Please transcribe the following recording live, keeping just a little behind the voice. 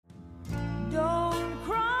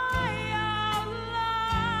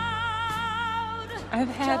I've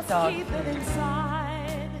had dog Keep it food.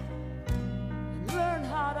 inside and learn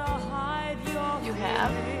how to hide your You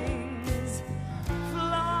have? feelings.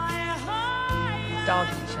 Fly high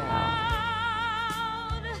Doggy chow.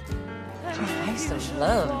 Oh, I used to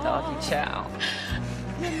love doggy chow.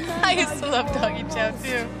 I used to love doggy chow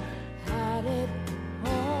too.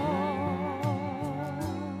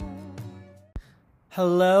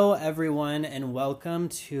 Hello, everyone, and welcome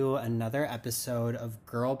to another episode of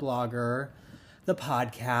Girl Blogger, the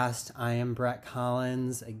podcast. I am Brett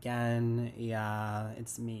Collins again. Yeah,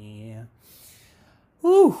 it's me.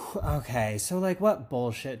 Whew. Okay, so, what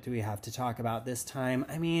bullshit do we have to talk about this time?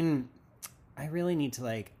 I mean, I really need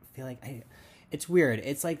to, feel like it's weird.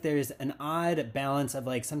 It's like there's an odd balance of,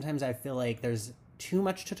 sometimes I feel like there's too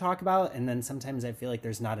much to talk about, and then sometimes I feel like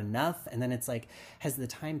there's not enough, and then it's like, has the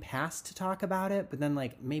time passed to talk about it? But then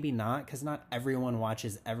maybe not, because not everyone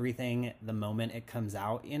watches everything the moment it comes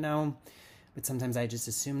out, but sometimes I just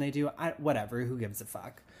assume they do. Whatever, who gives a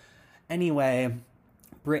fuck? Anyway,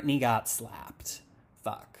 Britney got slapped.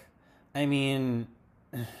 Fuck. I mean,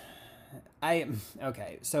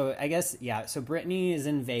 okay, so I guess, yeah, so Britney is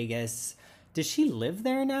in Vegas. Does she live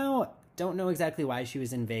there now? Don't know exactly why she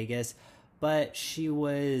was in Vegas, but she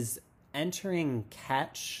was entering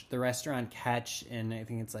Catch, the restaurant Catch, and I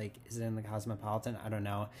think it's is it in the Cosmopolitan? I don't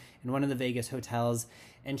know, in one of the Vegas hotels,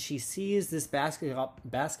 and she sees this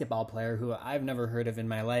basketball player who I've never heard of in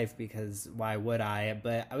my life, because why would I?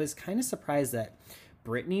 But I was kind of surprised that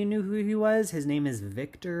Britney knew who he was. His name is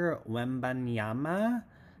Victor Wembanyama.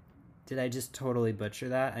 Did I just totally butcher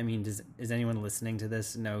that? I mean, is anyone listening to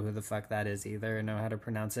this know who the fuck that is either? Know how to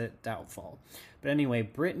pronounce it? Doubtful. But anyway,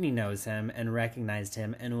 Britney knows him and recognized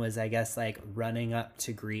him and was, I guess, running up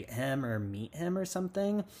to greet him or meet him or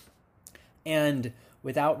something. And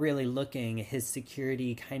without really looking, his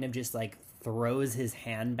security kind of just throws his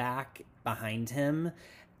hand back behind him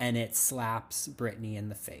and it slaps Britney in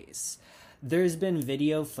the face. There's been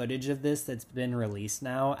video footage of this that's been released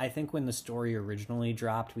now. I think when the story originally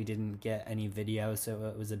dropped, we didn't get any video, so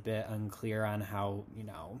it was a bit unclear on how,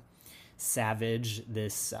 savage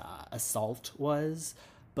this assault was.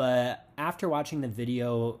 But after watching the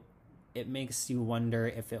video, it makes you wonder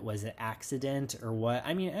if it was an accident or what.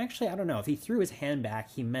 I mean, actually, I don't know. If he threw his hand back,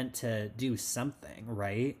 he meant to do something,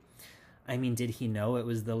 right? I mean, did he know it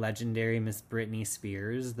was the legendary Miss Britney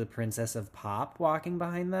Spears, the Princess of Pop, walking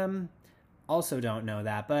behind them? Also don't know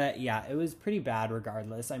that, but yeah, it was pretty bad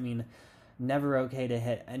regardless. I mean, never okay to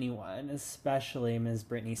hit anyone, especially Ms.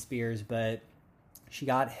 Britney Spears, but she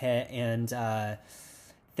got hit, and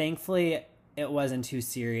thankfully it wasn't too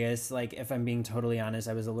serious. If I'm being totally honest,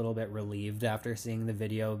 I was a little bit relieved after seeing the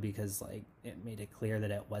video, because it made it clear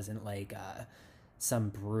that it wasn't some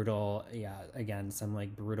brutal,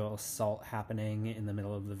 brutal assault happening in the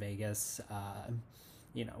middle of the Vegas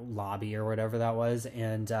lobby or whatever that was.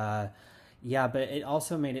 And yeah, but it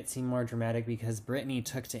also made it seem more dramatic because Britney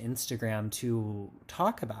took to Instagram to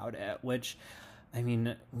talk about it, which, I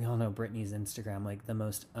mean, we all know Britney's Instagram, the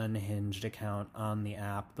most unhinged account on the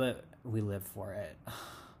app, but we live for it.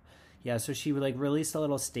 Yeah, so she released a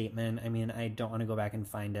little statement. I mean, I don't want to go back and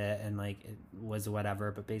find it, and it was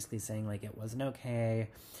whatever, but basically saying it wasn't okay.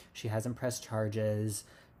 She hasn't pressed charges.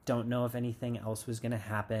 Don't know if anything else was going to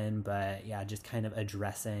happen, but yeah, just kind of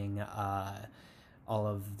addressing all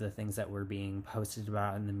of the things that were being posted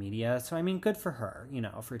about in the media. So, I mean, good for her,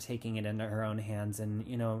 for taking it into her own hands and,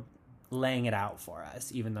 laying it out for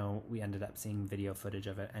us, even though we ended up seeing video footage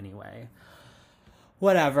of it anyway.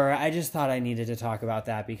 Whatever. I just thought I needed to talk about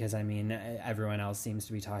that because, I mean, everyone else seems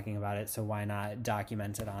to be talking about it, so why not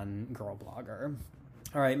document it on Girl Blogger?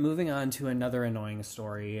 All right, moving on to another annoying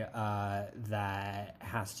story that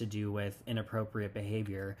has to do with inappropriate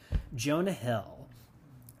behavior. Jonah Hill.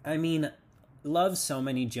 I mean, love so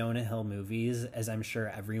many Jonah Hill movies, as I'm sure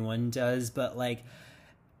everyone does, but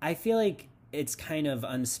I feel like it's kind of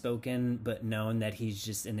unspoken but known that he's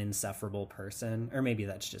just an insufferable person, or maybe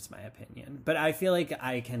that's just my opinion, but I feel like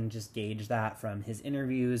I can just gauge that from his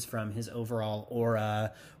interviews, from his overall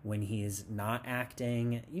aura when he's not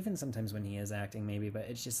acting, even sometimes when he is acting maybe, but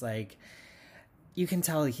it's just you can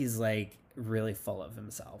tell he's really full of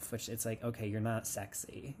himself, which it's okay, you're not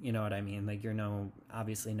sexy, you know what I mean? You're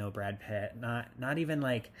obviously no Brad Pitt, not even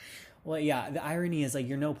well, yeah, the irony is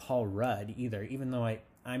you're no Paul Rudd either, even though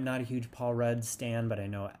I'm not a huge Paul Rudd stan, but I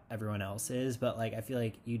know everyone else is, but I feel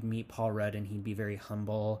like you'd meet Paul Rudd and he'd be very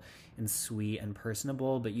humble and sweet and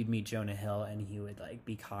personable, but you'd meet Jonah Hill and he would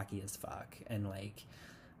be cocky as fuck and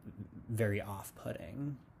very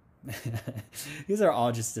off-putting. these are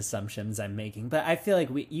all just assumptions I'm making, but I feel like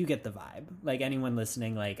you get the vibe. Like anyone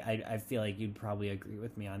listening, like I feel like you'd probably agree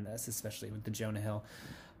with me on this, especially with the Jonah Hill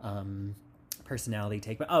personality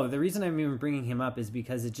take. But the reason I'm even bringing him up is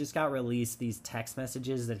because it just got released, these text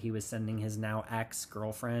messages that he was sending his now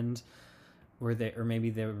ex-girlfriend, or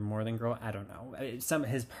maybe they were more than girl, I don't know.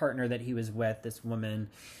 His partner that he was with, this woman,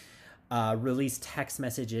 released text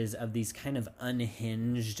messages of these kind of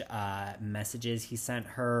unhinged messages he sent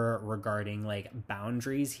her regarding like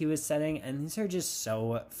boundaries he was setting. And these are just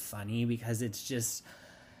so funny because it's just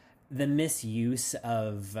the misuse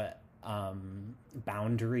of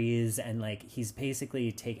boundaries, and like he's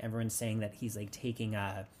basically everyone's saying that he's like taking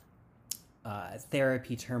a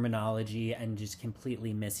therapy terminology and just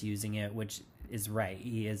completely misusing it, which is right.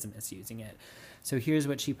 He is misusing it. So here's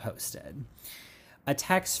what she posted. A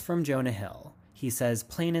text from Jonah Hill. He says,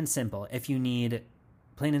 plain and simple,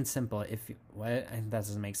 what? That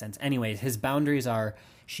doesn't make sense. Anyways, his boundaries are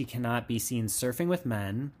she cannot be seen surfing with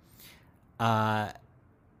men, boundaryless,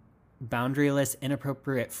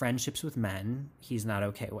 inappropriate friendships with men, he's not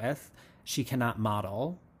okay with. She cannot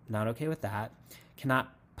model, not okay with that.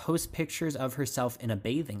 Cannot post pictures of herself in a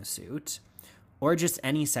bathing suit, or just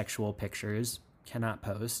any sexual pictures, cannot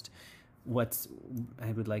post.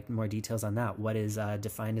 I would like more details on that. What is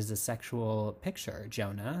defined as a sexual picture,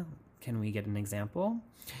 Jonah? Can we get an example?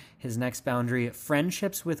 His next boundary,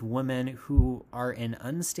 friendships with women who are in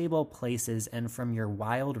unstable places and from your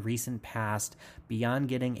wild recent past beyond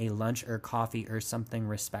getting a lunch or coffee or something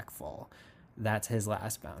respectful. That's his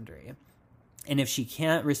last boundary. And if she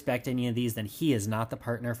can't respect any of these, then he is not the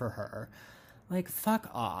partner for her. Like, fuck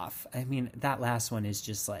off. I mean, that last one is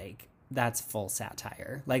just like, that's full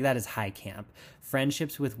satire. Like, that is high camp.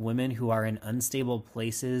 Friendships with women who are in unstable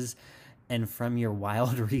places and from your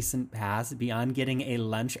wild recent past beyond getting a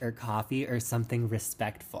lunch or coffee or something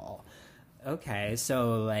respectful. Okay,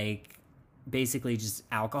 so like basically just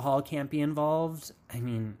alcohol can't be involved. I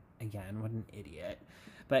mean, again, what an idiot.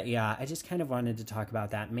 But yeah, I just kind of wanted to talk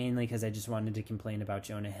about that mainly because I just wanted to complain about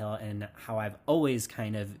Jonah Hill and how I've always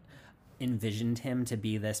kind of envisioned him to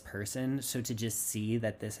be this person. So to just see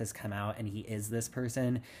that this has come out and he is this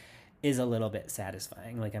person is a little bit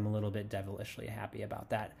satisfying. Like, I'm a little bit devilishly happy about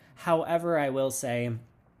that. However, I will say,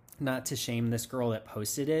 not to shame this girl that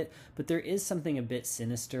posted it, but there is something a bit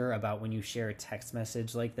sinister about when you share a text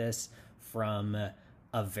message like this from a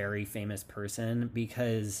very famous person,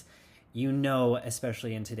 because you know,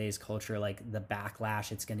 especially in today's culture, like the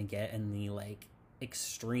backlash it's going to get and the like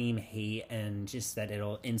extreme hate and just that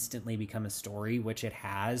it'll instantly become a story, which it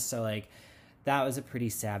has. So like, that was a pretty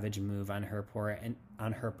savage move on her part.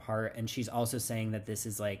 And she's also saying that this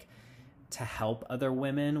is like to help other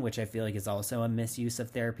women, which I feel like is also a misuse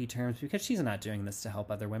of therapy terms, because she's not doing this to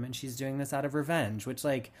help other women. She's doing this out of revenge, which,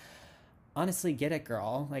 like, honestly, get it,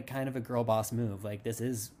 girl. Like, kind of a girl boss move. Like, this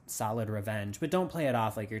is solid revenge, but don't play it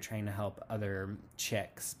off like you're trying to help other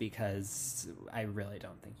chicks, because I really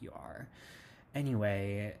don't think you are.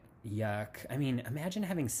 Anyway, yuck. I mean, imagine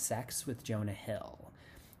having sex with Jonah Hill.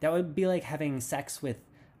 That would be like having sex with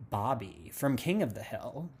Bobby from King of the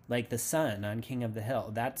Hill, like the son on King of the Hill.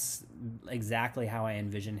 That's exactly how I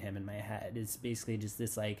envision him in my head. It's basically just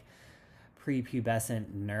this like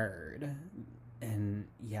prepubescent nerd. And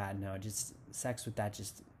yeah, no, just sex with that,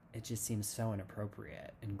 it just seems so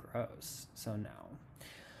inappropriate and gross. So no.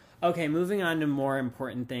 Okay, moving on to more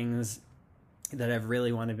important things that I've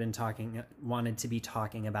really wanted to be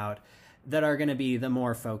talking about, that are going to be the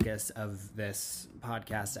more focus of this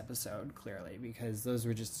podcast episode, clearly, because those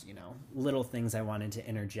were just, little things I wanted to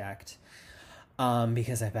interject,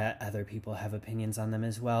 because I bet other people have opinions on them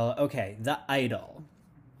as well. Okay, The Idol.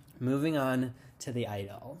 Moving on to The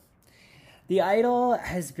Idol. The Idol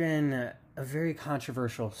has been a very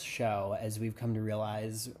controversial show, as we've come to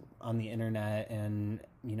realize on the internet, and,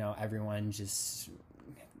 everyone just,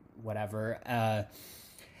 whatever.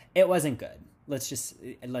 It wasn't good. Let's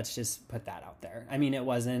just put that out there. I mean, it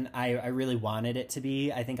wasn't. I really wanted it to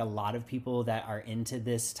be. I think a lot of people that are into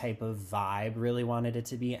this type of vibe really wanted it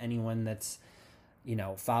to be. Anyone that's,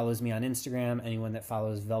 follows me on Instagram, anyone that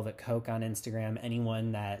follows Velvet Coke on Instagram,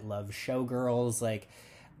 anyone that loves showgirls, like,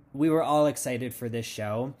 we were all excited for this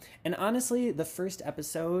show. And honestly, the first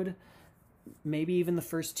episode, maybe even the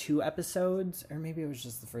first two episodes, or maybe it was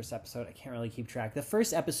just the first episode, I can't really keep track. The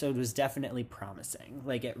first episode was definitely promising.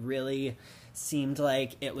 Like, it really seemed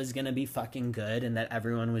like it was gonna be fucking good and that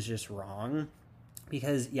everyone was just wrong.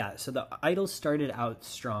 Because, yeah, so The Idol started out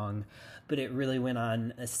strong, but it really went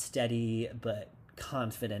on a steady but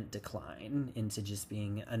confident decline into just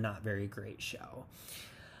being a not very great show.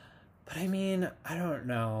 But I mean, I don't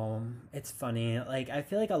know. It's funny. Like, I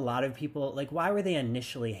feel like a lot of people, like, why were they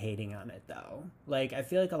initially hating on it, though? Like, I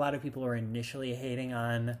feel like a lot of people were initially hating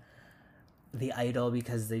on The Idol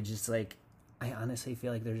because they just, like, I honestly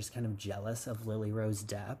feel like they're just kind of jealous of Lily Rose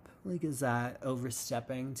Depp. Like, is that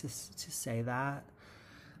overstepping to say that?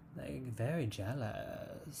 Like, very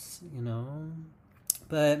jealous, you know?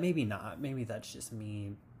 But maybe not. Maybe that's just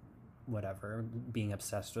me, whatever, being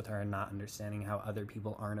obsessed with her and not understanding how other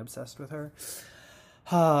people aren't obsessed with her.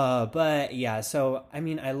 But yeah, so, I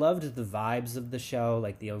mean, I loved the vibes of the show,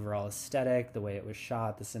 like the overall aesthetic, the way it was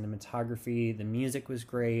shot, the cinematography, the music was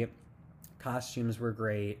great, costumes were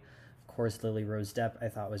great. Of course, Lily Rose Depp I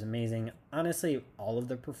thought was amazing. Honestly, all of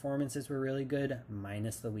the performances were really good,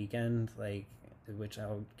 minus The Weeknd, like, which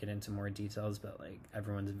I'll get into more details, but like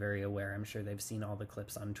everyone's very aware. I'm sure they've seen all the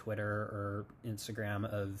clips on Twitter or Instagram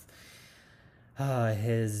of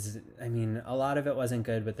his, I mean, a lot of it wasn't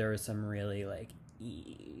good, but there was some really like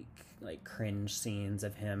cringe scenes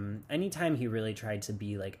of him. Anytime he really tried to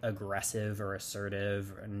be like aggressive or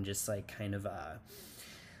assertive and just like kind of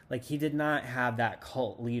like he did not have that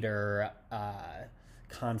cult leader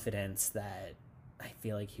confidence that I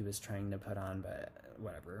feel like he was trying to put on, but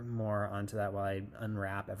whatever. More onto that while I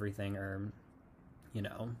unwrap everything or, you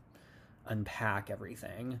know, unpack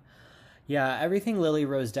everything. Yeah, everything Lily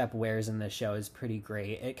Rose Depp wears in this show is pretty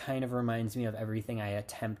great. It kind of reminds me of everything I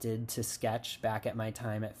attempted to sketch back at my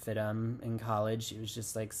time at FITM in college. It was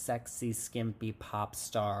just like sexy, skimpy pop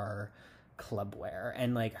star club wear.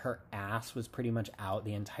 And like her ass was pretty much out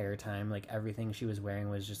the entire time. Like everything she was wearing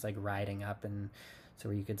was just like riding up, and so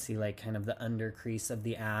where you could see like kind of the under crease of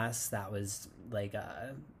the ass. That was like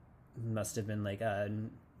must have been like a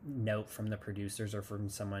note from the producers or from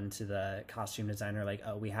someone to the costume designer, like,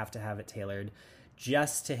 oh, we have to have it tailored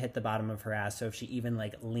just to hit the bottom of her ass, so if she even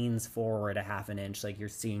like leans forward a half an inch, like you're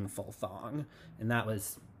seeing full thong. And that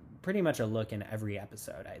was pretty much a look in every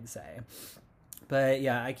episode, I'd say. But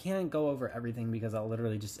yeah, I can't go over everything because I'll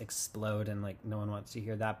literally just explode and like no one wants to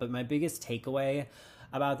hear that. But my biggest takeaway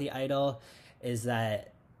about The Idol is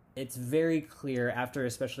that it's very clear, after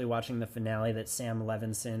especially watching the finale, that Sam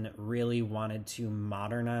Levinson really wanted to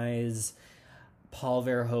modernize Paul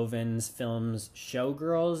Verhoeven's films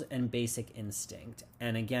Showgirls and Basic Instinct.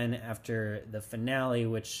 And again, after the finale,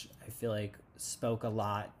 which I feel like spoke a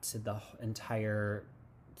lot to the entire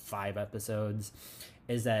 5 episodes,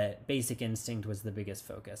 is that Basic Instinct was the biggest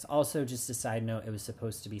focus. Also, just a side note, it was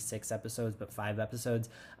supposed to be 6 episodes, but 5 episodes.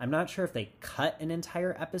 I'm not sure if they cut an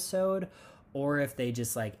entire episode or if they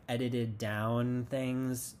just like edited down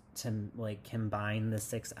things to like combine the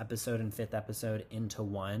 6th episode and 5th episode into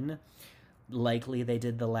one. Likely they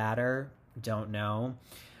did the latter, don't know.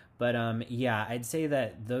 But yeah, I'd say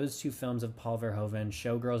that those 2 films of Paul Verhoeven,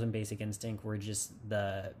 Showgirls and Basic Instinct, were just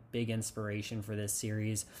the big inspiration for this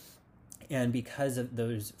series. And because of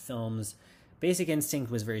those films, Basic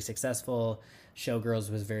Instinct was very successful.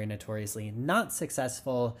 Showgirls was very notoriously not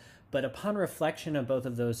successful. But upon reflection of both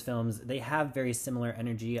of those films, they have very similar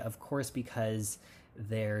energy, of course, because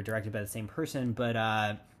they're directed by the same person,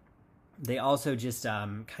 but they also just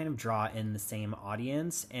kind of draw in the same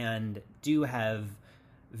audience and do have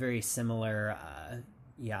very similar,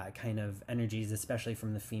 kind of energies, especially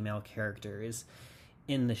from the female characters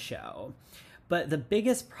in the show. But the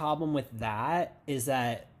biggest problem with that is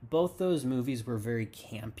that both those movies were very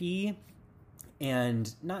campy,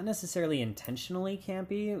 and not necessarily intentionally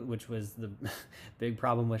campy, which was the big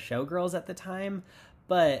problem with Showgirls at the time.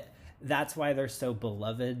 But that's why they're so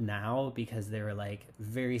beloved now, because they were like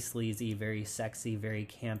very sleazy, very sexy, very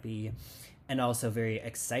campy, and also very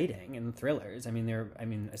exciting and thrillers. I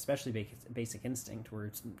mean, especially Basic Instinct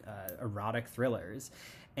were erotic thrillers.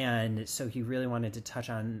 And so he really wanted to touch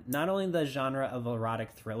on not only the genre of erotic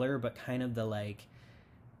thriller, but kind of the like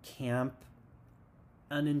camp,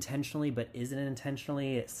 unintentionally but isn't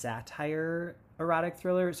intentionally satire erotic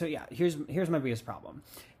thriller. So yeah, here's my biggest problem,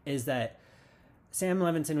 is that Sam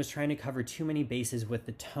Levinson was trying to cover too many bases with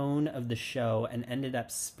the tone of the show and ended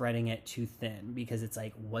up spreading it too thin, because it's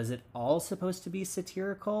like, was it all supposed to be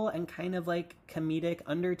satirical and kind of like comedic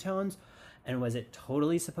undertones? And was it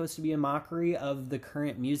totally supposed to be a mockery of the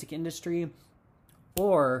current music industry?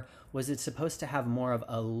 Or was it supposed to have more of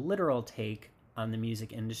a literal take on the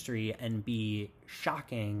music industry and be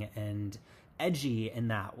shocking and edgy in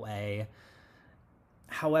that way?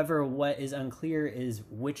 However, what is unclear is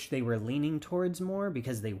which they were leaning towards more,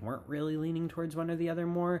 because they weren't really leaning towards one or the other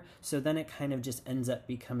more. So then it kind of just ends up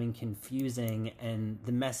becoming confusing, and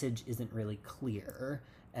the message isn't really clear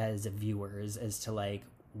as viewers as to like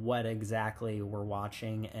what exactly we're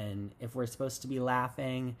watching, and if we're supposed to be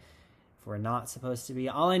laughing, if we're not supposed to be.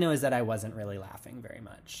 All I know is that I wasn't really laughing very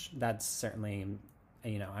much. That's certainly,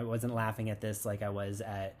 I wasn't laughing at this like I was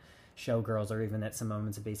at Showgirls or even at some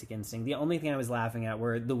moments of Basic Instinct. The only thing I was laughing at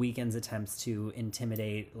were The Weeknd's attempts to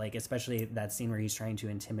intimidate, like especially that scene where he's trying to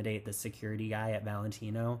intimidate the security guy at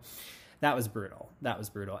Valentino. That was brutal.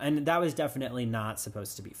 And that was definitely not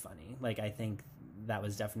supposed to be funny. Like, I think that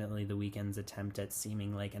was definitely The Weeknd's attempt at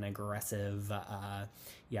seeming like an aggressive,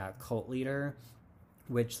 cult leader.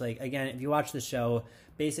 Which, like, again, if you watch the show,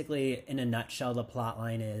 basically, in a nutshell, the plot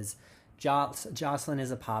line is Jocelyn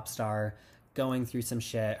is a pop star going through some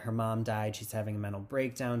shit. Her mom died. She's having a mental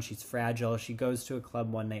breakdown. She's fragile. She goes to a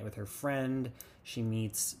club one night with her friend. She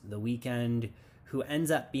meets The Weeknd, who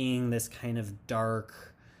ends up being this kind of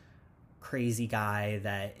dark, crazy guy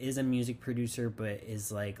that is a music producer, but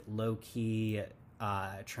is, like, low-key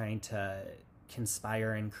trying to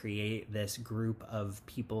conspire and create this group of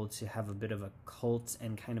people to have a bit of a cult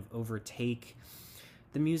and kind of overtake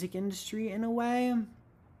the music industry in a way.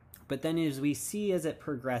 But then as we see as it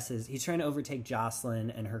progresses, he's trying to overtake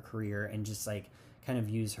Jocelyn and her career and just like kind of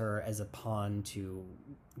use her as a pawn to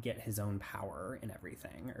get his own power and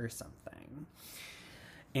everything or something.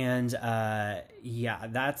 And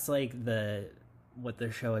that's like what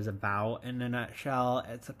the show is about in a nutshell.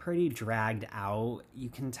 It's a pretty dragged out. You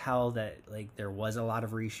can tell that like there was a lot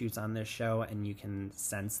of reshoots on this show, and you can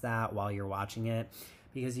sense that while you're watching it,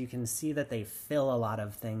 because you can see that they fill a lot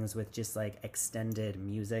of things with just like extended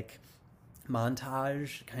music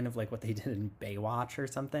montage, kind of like what they did in Baywatch or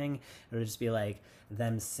something. It would just be like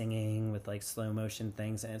them singing with like slow motion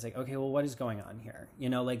things, and it's like, okay, well, what is going on here?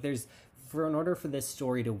 Like in order for this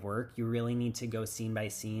story to work, you really need to go scene by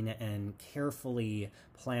scene and carefully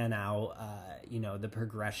plan out, the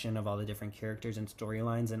progression of all the different characters and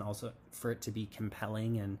storylines, and also for it to be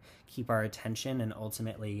compelling and keep our attention and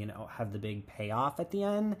ultimately, have the big payoff at the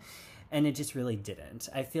end. And it just really didn't.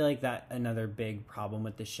 I feel like that another big problem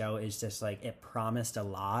with the show is just like it promised a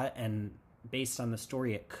lot, and based on the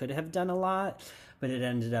story, it could have done a lot, but it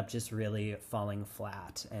ended up just really falling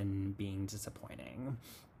flat and being disappointing.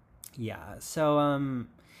 Yeah, so,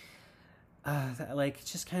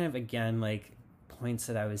 just kind of, again, like, points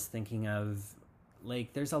that I was thinking of,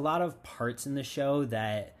 like, there's a lot of parts in the show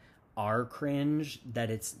that are cringe, that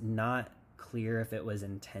it's not clear if it was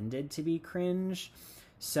intended to be cringe,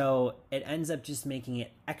 so it ends up just making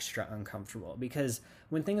it extra uncomfortable, because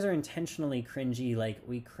when things are intentionally cringy, like,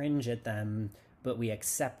 we cringe at them, but we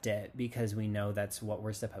accept it because we know that's what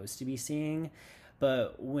we're supposed to be seeing.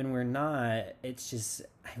 But when we're not, it's just,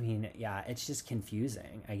 it's just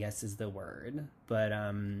confusing, I guess is the word. But,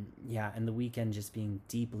 and The Weeknd just being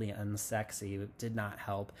deeply unsexy did not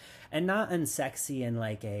help. And not unsexy in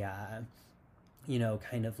like a,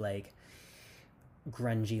 kind of like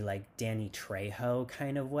grungy, like Danny Trejo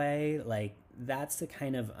kind of way. Like, that's the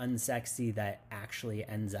kind of unsexy that actually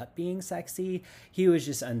ends up being sexy. He was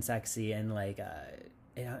just unsexy and like,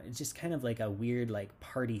 it's just kind of like a weird, like,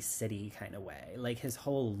 Party City kind of way. Like, his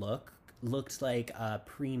whole look looked like a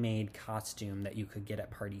pre-made costume that you could get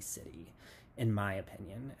at Party City, in my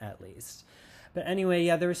opinion, at least. But anyway,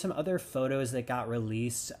 there were some other photos that got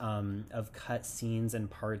released of cut scenes and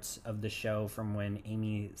parts of the show from when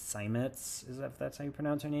Amy Seimetz, if that's how you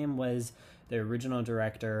pronounce her name, was the original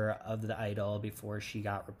director of The Idol before she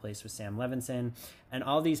got replaced with Sam Levinson. And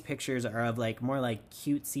all these pictures are of like more like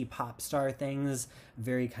cutesy pop star things,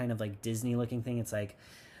 very kind of like Disney looking thing. It's like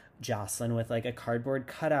Jocelyn with like a cardboard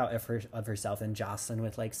cutout of herself, and Jocelyn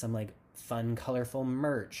with like some like fun, colorful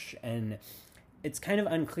merch. And it's kind of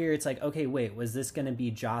unclear. It's like, okay, wait, was this going to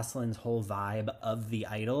be Jocelyn's whole vibe of The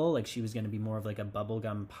Idol? Like, she was going to be more of like a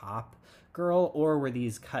bubblegum pop girl, or were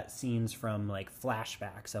these cut scenes from like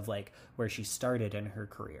flashbacks of like where she started in her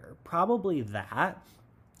career? Probably that.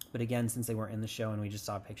 But again, since they weren't in the show and we just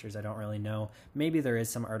saw pictures, I don't really know. Maybe there is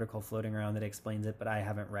some article floating around that explains it, but I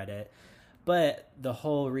haven't read it. But the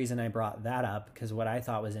whole reason I brought that up, because what I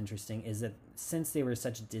thought was interesting, is that since they were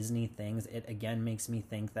such Disney things, it again makes me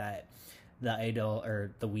think that The Idol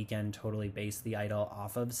or The Weeknd totally based The Idol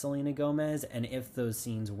off of Selena Gomez, and if those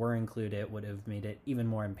scenes were included, it would have made it even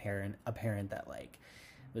more apparent that like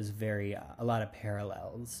it was very a lot of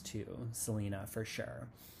parallels to Selena for sure.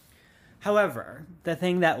 However, the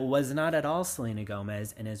thing that was not at all Selena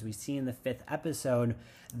Gomez, and as we see in the 5th episode,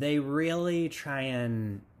 they really try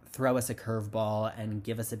and throw us a curveball and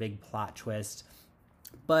give us a big plot twist,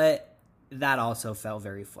 but that also fell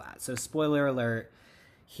very flat. So spoiler alert,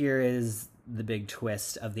 here is the big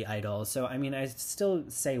twist of The Idol. So, I still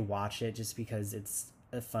say watch it just because it's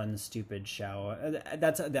a fun, stupid show.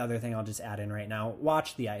 That's the other thing I'll just add in right now.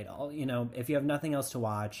 Watch The Idol. If you have nothing else to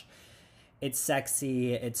watch, It's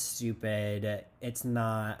sexy, it's stupid, it's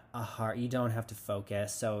not a hard, you don't have to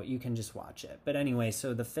focus, so you can just watch it. But anyway,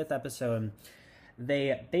 so the 5th episode,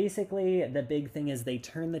 they basically, the big thing is they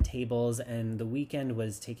turn the tables, and The Weeknd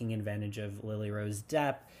was taking advantage of Lily Rose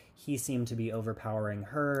Depp. He seemed to be overpowering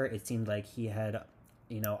her. It seemed like he had,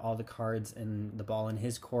 all the cards and the ball in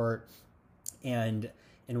his court. And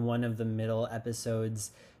in one of the middle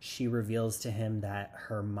episodes, she reveals to him that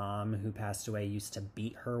her mom, who passed away, used to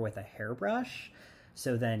beat her with a hairbrush.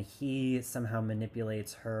 So then he somehow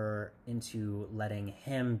manipulates her into letting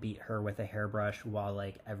him beat her with a hairbrush while,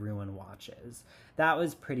 like, everyone watches. That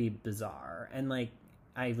was pretty bizarre. And, like,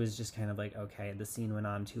 I was just kind of like, okay, the scene went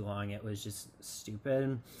on too long. It was just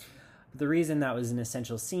stupid. The reason that was an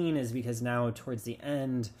essential scene is because now towards the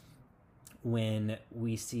end, when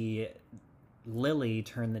we see Lily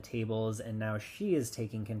turn the tables and now she is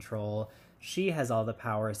taking control, she has all the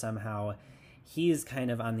power somehow. He's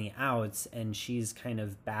kind of on the outs and she's kind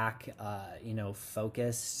of back,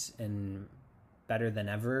 focused and better than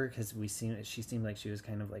ever, because she seemed like she was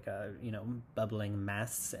kind of like a, bubbling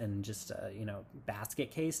mess and just,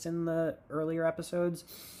 basket cased in the earlier episodes.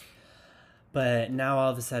 But now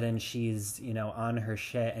all of a sudden she's, on her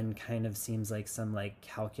shit and kind of seems like some like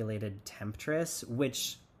calculated temptress,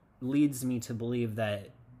 which leads me to believe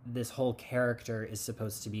that this whole character is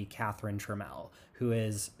supposed to be Catherine Trammell, who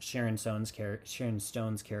is Sharon Stone's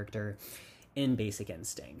character in Basic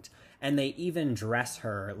Instinct. And they even dress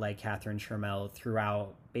her like Catherine Trammell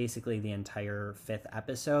throughout basically the entire 5th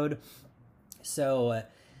episode. So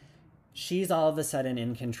she's all of a sudden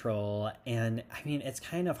in control, and I mean, it's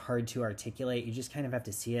kind of hard to articulate. You just kind of have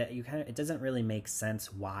to see it. It doesn't really make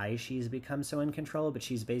sense why she's become so in control, but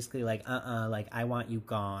she's basically like, like, I want you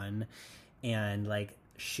gone, and like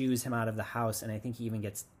shoos him out of the house. And I think he even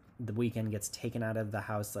The Weeknd gets taken out of the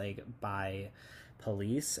house like by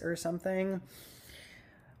police or something.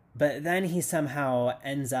 But then he somehow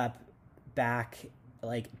ends up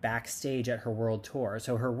backstage at her world tour.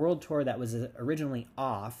 So her world tour that was originally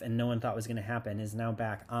off and no one thought was going to happen is now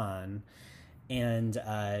back on. And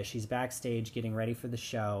she's backstage getting ready for the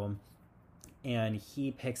show. And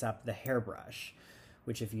he picks up the hairbrush,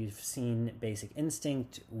 which if you've seen Basic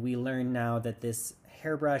Instinct, we learn now that this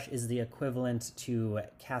hairbrush is the equivalent to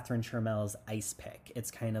Catherine Trammell's ice pick.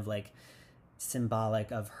 It's kind of like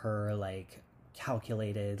symbolic of her like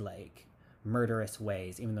calculated, like murderous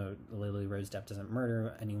ways, even though Lily Rose Depp doesn't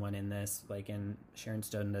murder anyone in this, like in Sharon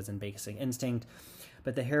Stone does in Basic Instinct.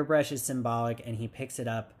 But the hairbrush is symbolic, and he picks it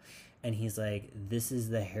up and he's like, this is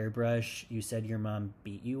the hairbrush you said your mom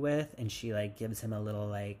beat you with. And she like gives him a little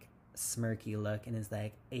like smirky look and is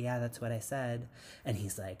like, yeah, that's what I said. And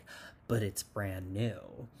he's like, but it's brand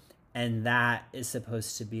new. And that is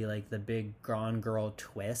supposed to be like the big Gone Girl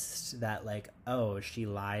twist that like, oh, she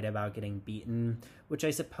lied about getting beaten, which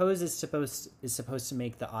I suppose is supposed to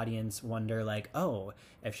make the audience wonder like, oh,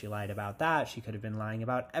 if she lied about that, she could have been lying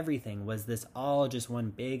about everything. Was this all just one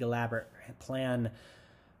big elaborate plan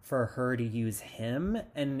for her to use him?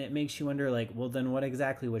 And it makes you wonder like, well, then what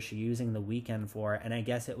exactly was she using The Weeknd for? And I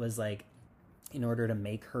guess it was like in order to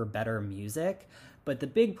make her better music. But the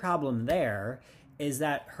big problem there is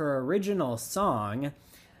that her original song,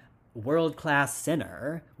 World Class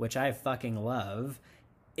Sinner, which I fucking love,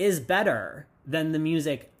 is better than the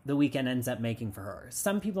music The Weeknd ends up making for her.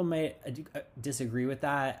 Some people may disagree with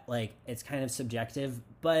that. Like, it's kind of subjective,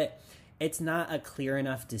 but it's not a clear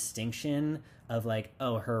enough distinction of like,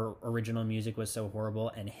 oh, her original music was so horrible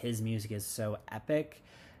and his music is so epic.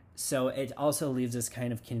 So it also leaves us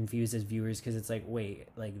kind of confused as viewers, because it's like, wait,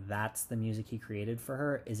 like that's the music he created for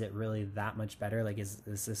her? Is it really that much better? Like, is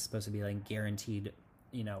this supposed to be like guaranteed,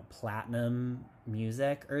 platinum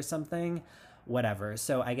music or something? Whatever.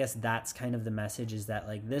 So I guess that's kind of the message, is that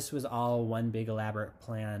like this was all one big elaborate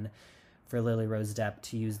plan for Lily Rose Depp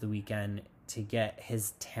to use The Weeknd to get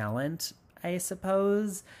his talent, I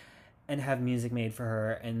suppose, and have music made for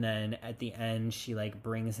her. And then at the end, she like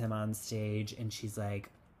brings him on stage and she's like,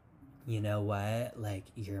 you know what? Like,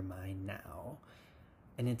 you're mine now.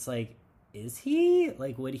 And it's like, is he?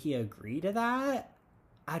 Like, would he agree to that?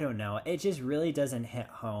 I don't know. It just really doesn't hit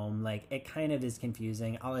home. Like, it kind of is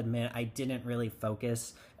confusing. I'll admit I didn't really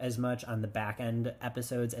focus as much on the back end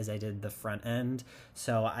episodes as I did the front end.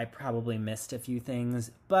 So I probably missed a few things.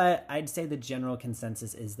 But I'd say the general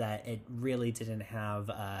consensus is that it really didn't have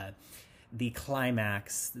the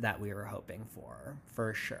climax that we were hoping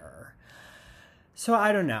for sure. So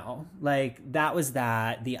I don't know, like that was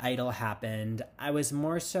that. The Idol happened. I was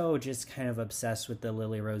more so just kind of obsessed with the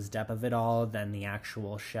Lily Rose Depp of it all than the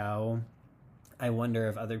actual show. I wonder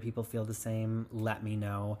if other people feel the same. Let me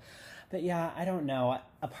know. But yeah, I don't know.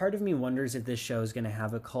 A part of me wonders if this show is going to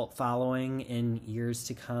have a cult following in years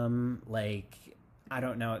to come. Like, I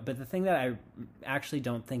don't know. But the thing that I actually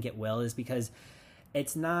don't think it will is because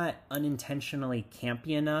it's not unintentionally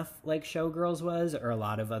campy enough like Showgirls was, or a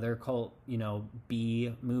lot of other cult,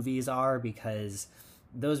 B movies are, because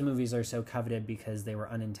those movies are so coveted because they were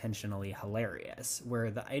unintentionally hilarious,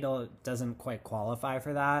 where The Idol doesn't quite qualify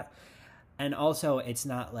for that. And also, it's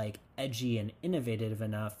not like edgy and innovative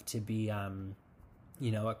enough to be, have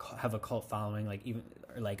a cult following, like even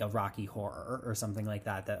like a Rocky Horror or something like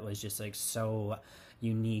that. That was just like so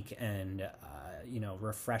unique and,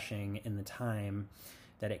 refreshing in the time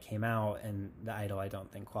that it came out. And The Idol, I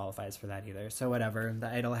don't think qualifies for that either. So whatever, The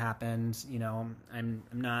Idol happened. I'm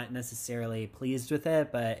not necessarily pleased with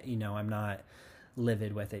it, but I'm not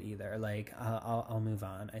livid with it either. Like I'll move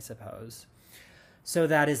on, I suppose. So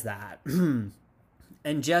that is that.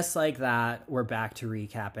 And just like that, we're back to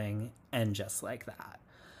recapping. And just like that.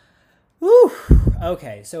 Woo!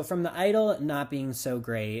 Okay, so from The Idol not being so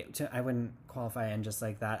great, I wouldn't qualify And Just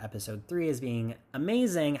Like That episode 3 as being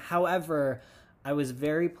amazing. However, I was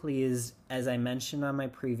very pleased, as I mentioned on my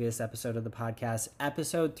previous episode of the podcast,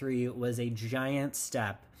 episode 3 was a giant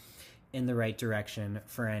step in the right direction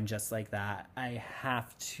for And Just Like That. I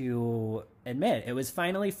have to admit, it was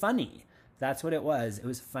finally funny. That's what it was. It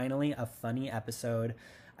was finally a funny episode.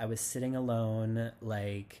 I was sitting alone,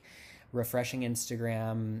 like, refreshing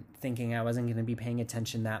Instagram, thinking I wasn't going to be paying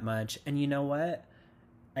attention that much. And you know what?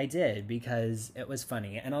 I did, because it was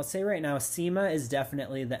funny. And I'll say right now, Seema is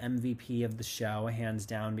definitely the MVP of the show, hands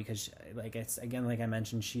down, because, like I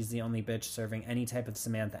mentioned, she's the only bitch serving any type of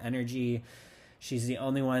Samantha energy. She's the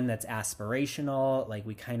only one that's aspirational. Like,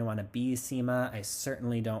 we kind of want to be Seema. I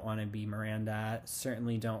certainly don't want to be Miranda.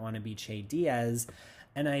 Certainly don't want to be Che Diaz.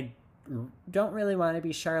 And I don't really want to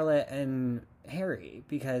be Charlotte and Harry,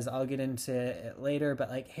 because I'll get into it later. But,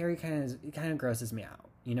 like, Harry kind of grosses me out.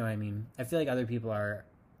 You know what I mean? I feel like other people are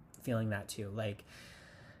feeling that too. Like,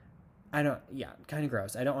 kind of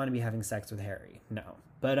gross. I don't want to be having sex with Harry. No.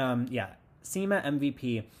 But, Seema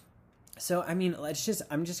MVP. So, I mean,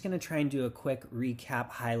 I'm just going to try and do a quick recap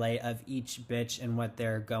highlight of each bitch and what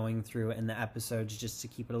they're going through in the episodes, just to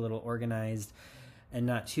keep it a little organized and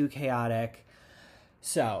not too chaotic.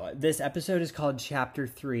 So, this episode is called Chapter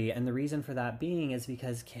 3, and the reason for that being is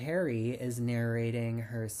because Carrie is narrating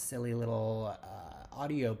her silly little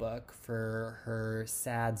audiobook for her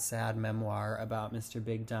sad, sad memoir about Mr.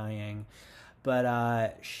 Big dying.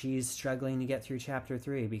 But she's struggling to get through Chapter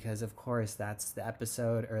 3 because, of course, that's the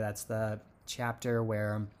episode, or that's the chapter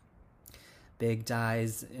where Big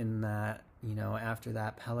dies in that, after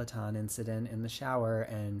that Peloton incident in the shower.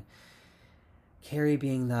 And Carrie,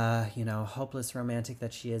 being the, hopeless romantic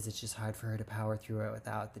that she is, it's just hard for her to power through it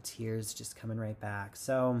without the tears just coming right back.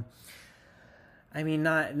 So, I mean,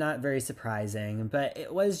 not very surprising, but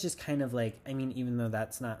it was just kind of like, I mean, even though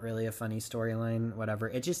that's not really a funny storyline, whatever,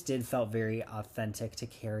 it just felt very authentic to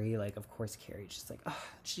Carrie. Like, of course, Carrie's just like, oh,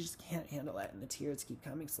 she just can't handle it, and the tears keep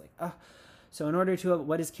coming. It's like, oh. So in order to,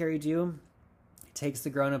 what does Carrie do? Takes the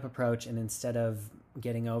grown-up approach, and instead of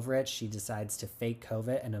getting over it, she decides to fake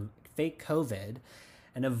COVID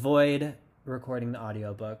and avoid recording the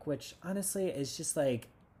audiobook, which honestly is just like,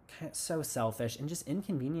 so selfish and just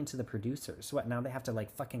inconvenient to the producers. What, now they have to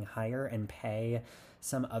like fucking hire and pay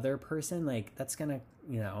some other person? Like, that's gonna,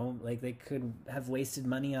 like, they could have wasted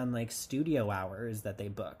money on like studio hours that they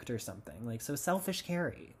booked or something. Like, so selfish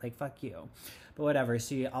Carrie, like, fuck you. But whatever.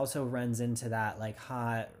 She also runs into that like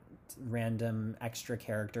hot random extra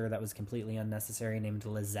character that was completely unnecessary named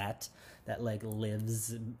Lizette, that like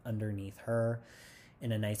lives underneath her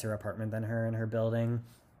in a nicer apartment than her in her building.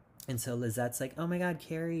 And so Lizette's like, oh my God,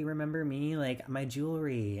 Carrie, remember me? Like, my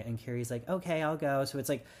jewelry. And Carrie's like, okay, I'll go. So it's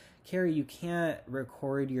like, Carrie, you can't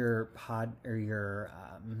record your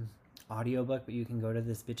audiobook, but you can go to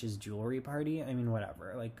this bitch's jewelry party. I mean,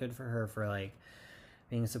 whatever. Like, good for her for like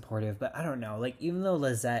being supportive. But I don't know. Like, even though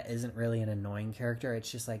Lizette isn't really an annoying character,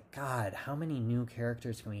 it's just like, God, how many new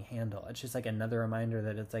characters can we handle? It's just like another reminder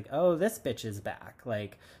that it's like, oh, this bitch is back.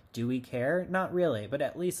 Like, do we care? Not really. But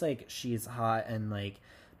at least like she's hot and like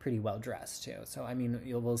pretty well dressed too. So I mean,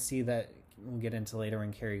 we'll see that. We'll get into later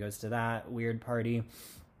when Carrie goes to that weird party.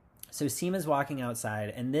 So Seema's walking outside,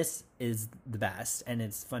 and this is the best, and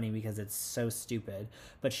it's funny because it's so stupid,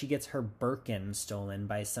 but she gets her Birkin stolen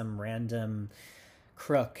by some random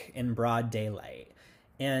crook in broad daylight.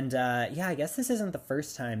 And I guess this isn't the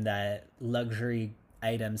first time that luxury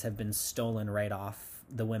items have been stolen right off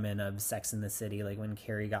the women of Sex and the City, like when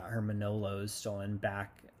Carrie got her Manolos stolen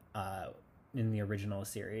back in the original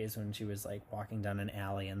series when she was like walking down an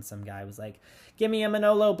alley and some guy was like, give me a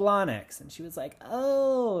Manolo Blahniks, and she was like,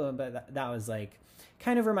 oh, but that was like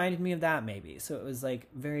kind of reminded me of that maybe. So it was like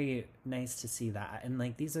very nice to see that. And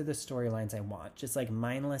like these are the storylines I want, just like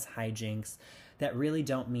mindless hijinks that really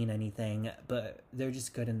don't mean anything, but they're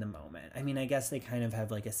just good in the moment. I mean, I guess they kind of have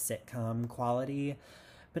like a sitcom quality,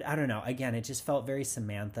 but I don't know. Again, it just felt very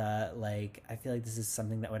Samantha. Like, I feel like this is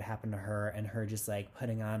something that would happen to her, and her just like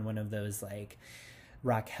putting on one of those like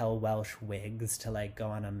Raquel Welch wigs to like go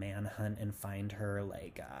on a manhunt and find her,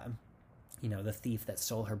 like, you know, the thief that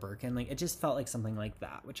stole her Birkin. Like, it just felt like something like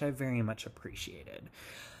that, which I very much appreciated.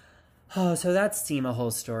 Oh, so that's Seema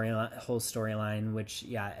whole storyline, which,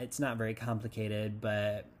 yeah, it's not very complicated,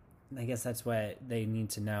 but I guess that's what they need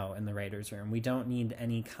to know in the writer's room. We don't need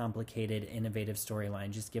any complicated, innovative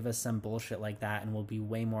storyline. Just give us some bullshit like that, and we'll be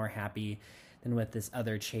way more happy than with this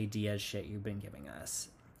other Che Diaz shit you've been giving us.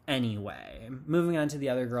 Anyway, moving on to the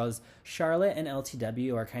other girls, Charlotte and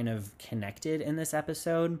LTW are kind of connected in this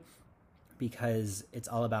episode because it's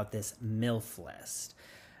all about this MILF list.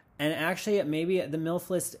 And actually, maybe the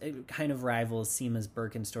MILF list kind of rivals Seema's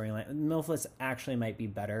Birkin storyline. The MILF list actually might be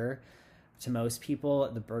better to most people.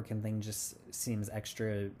 The Birkin thing just seems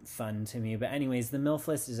extra fun to me. But anyways, the MILF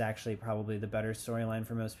list is actually probably the better storyline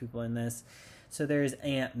for most people in this. So there's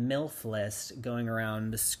a MILF list going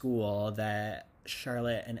around the school that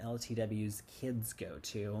Charlotte and LTW's kids go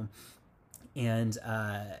to. And,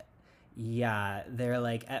 yeah, they're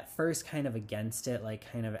like at first kind of against it,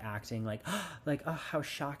 like kind of acting like, oh, how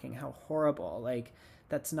shocking, how horrible, like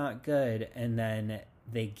that's not good. And then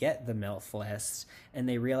they get the MILF list and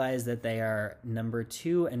they realize that they are number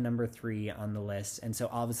 2 and number 3 on the list. And so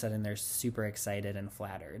all of a sudden they're super excited and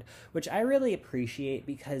flattered, which I really appreciate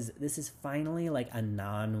because this is finally like a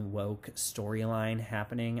non-woke storyline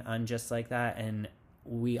happening on Just Like That. And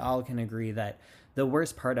we all can agree that the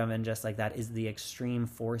worst part of it, Just Like That, is the extreme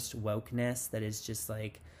forced wokeness that is just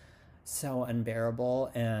like so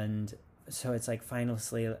unbearable. And so it's like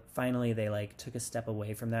finally they like took a step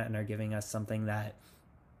away from that and are giving us something that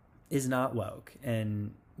is not woke,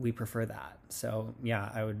 and we prefer that. So yeah,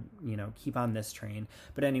 I would, you know, keep on this train.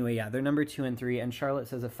 But anyway, yeah, they're number 2 and 3, and Charlotte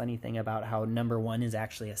says a funny thing about how number 1 is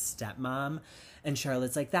actually a stepmom, and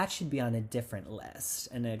Charlotte's like, that should be on a different list.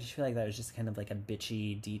 And I just feel like that was just kind of like a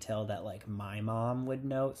bitchy detail that like my mom would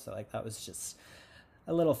note. So like that was just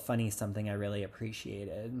a little funny something I really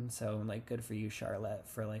appreciated. So like, good for you, Charlotte,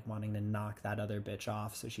 for like wanting to knock that other bitch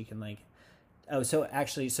off so she can like, oh, so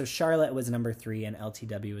actually, so Charlotte was number 3 and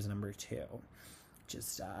LTW was number 2.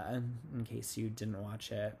 Just in case you didn't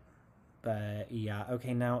watch it. But yeah,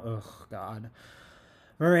 okay, now, oh God.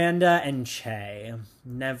 Miranda and Che.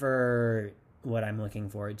 Never what I'm looking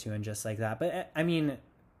forward to and Just Like That. But I mean,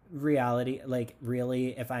 reality, like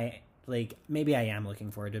really, if I, like, maybe I am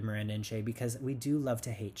looking forward to Miranda and Che because we do love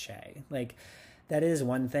to hate Che. Like, that is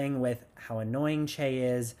one thing with how annoying Che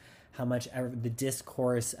is, how much the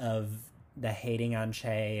discourse of the hating on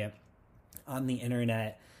Che on the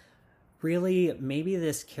internet. Really, maybe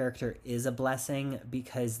this character is a blessing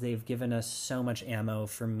because they've given us so much ammo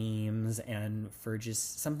for memes and for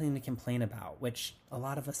just something to complain about, which a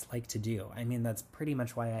lot of us like to do. I mean, that's pretty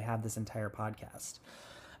much why I have this entire podcast.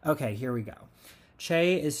 Okay, here we go.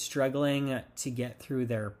 Che is struggling to get through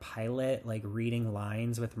their pilot, like reading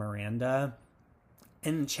lines with Miranda.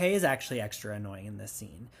 And Che is actually extra annoying in this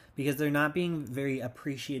scene because they're not being very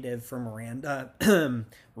appreciative for Miranda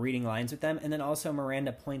reading lines with them. And then also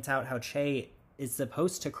Miranda points out how Che is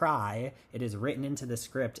supposed to cry. It is written into the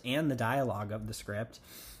script and the dialogue of the script.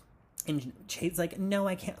 And Che's like, no,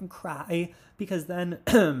 I can't cry because then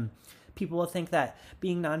people will think that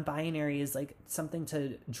being non-binary is like something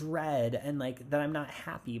to dread and like that I'm not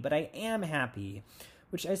happy, but I am happy.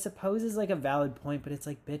 Which I suppose is like a valid point, but it's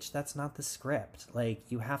like, bitch, that's not the script. Like,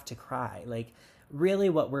 you have to cry. Like, really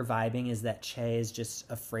what we're vibing is that Che is just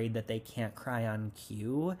afraid that they can't cry on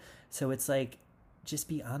cue. So it's like, just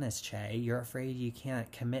be honest, Che. You're afraid you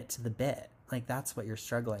can't commit to the bit. Like, that's what you're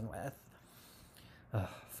struggling with. Ugh,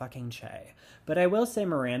 fucking Che. But I will say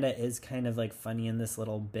Miranda is kind of like funny in this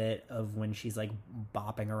little bit of when she's like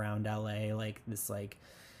bopping around LA, like this like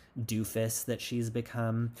doofus that she's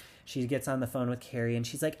become. She gets on the phone with Carrie and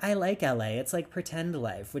she's like, I like LA. It's like pretend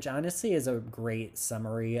life, which honestly is a great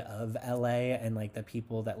summary of LA and like the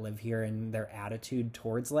people that live here and their attitude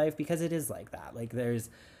towards life, because it is like that. Like there's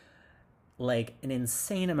like an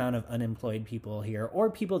insane amount of unemployed people here, or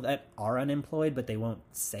people that are unemployed, but they won't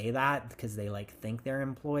say that because they like think they're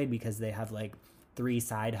employed because they have like 3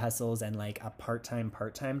 side hustles and like a part-time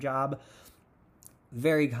job.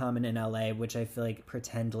 very common in LA, which I feel like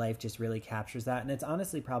pretend life just really captures that. And it's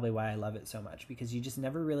honestly probably why I love it so much, because you just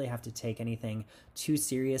never really have to take anything too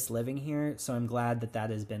serious living here. So I'm glad that that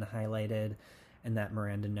has been highlighted and that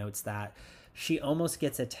Miranda notes that. She almost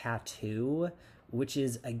gets a tattoo, which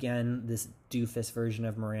is, again, this doofus version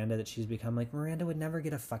of Miranda that she's become. Like, Miranda would never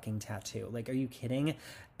get a fucking tattoo. Like, are you kidding?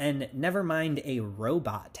 And never mind a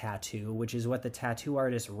robot tattoo, which is what the tattoo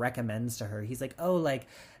artist recommends to her. He's like, oh, like,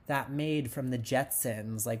 that maid from the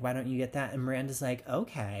Jetsons. Like, why don't you get that? And Miranda's like,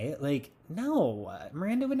 okay. Like, no.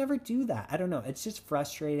 Miranda would never do that. I don't know. It's just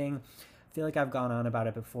frustrating. I feel like I've gone on about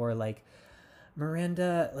it before. Like,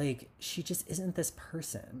 Miranda, like, she just isn't this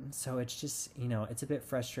person. So it's just, you know, it's a bit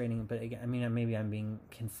frustrating. But again, I mean, maybe I'm being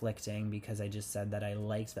conflicting because I just said that I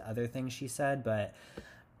liked the other things she said. But,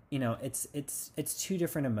 you know, it's two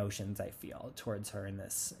different emotions I feel towards her in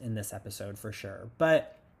this episode for sure.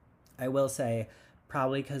 But I will say,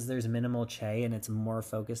 probably because there's minimal Che and it's more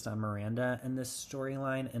focused on Miranda in this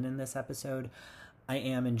storyline and in this episode, I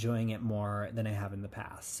am enjoying it more than I have in the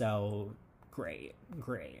past. So great.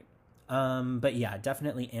 But yeah,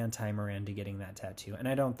 definitely anti-Miranda getting that tattoo. And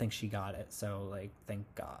I don't think she got it. So, like,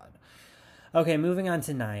 thank God. Okay, moving on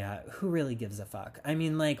to Naya. Who really gives a fuck? I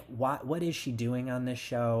mean, like, what is she doing on this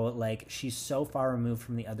show? Like, she's so far removed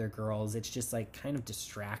from the other girls. It's just, like, kind of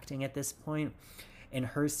distracting at this point. In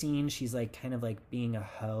her scene, she's, like, kind of, like, being a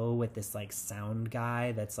hoe with this, like, sound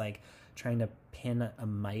guy that's, like, trying to pin a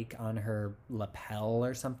mic on her lapel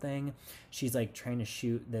or something. She's, like, trying to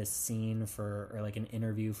shoot this scene or like, an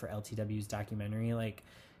interview for LTW's documentary. Like,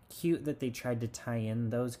 cute that they tried to tie in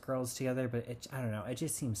those girls together, but I don't know. It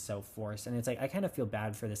just seems so forced. And it's, like, I kind of feel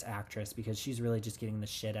bad for this actress because she's really just getting the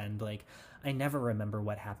shit end. Like, I never remember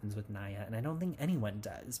what happens with Naya, and I don't think anyone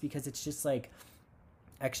does because it's just, like,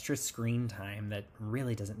 extra screen time that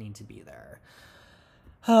really doesn't need to be there.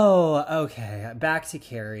 Oh, okay. Back to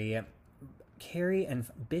Carrie. Carrie and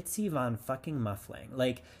Bitsy Von fucking Muffling.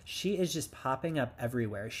 Like, she is just popping up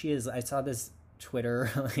everywhere. She is, I saw this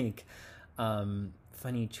Twitter, like,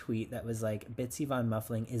 funny tweet that was like, Bitsy Von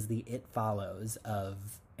Muffling is the It Follows of,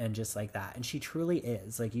 and just like that. And she truly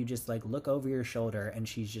is. Like, you just, like, look over your shoulder and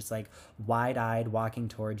she's just, like, wide-eyed walking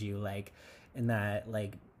towards you, like, in that,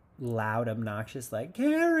 like, loud, obnoxious, like,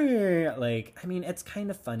 Carrie! Like, I mean, it's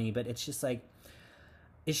kind of funny, but it's just, like,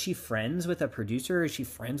 is she friends with a producer? Or is she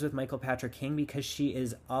friends with Michael Patrick King? Because she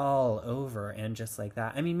is all over and just like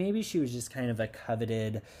that. I mean, maybe she was just kind of a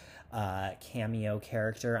coveted cameo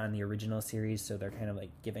character on the original series, so they're kind of,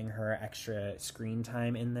 like, giving her extra screen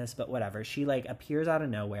time in this, but whatever. She, like, appears out of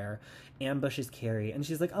nowhere, ambushes Carrie, and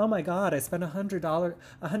she's like, oh my god, I spent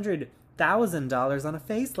 $100,000 on a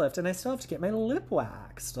facelift, and I still have to get my lip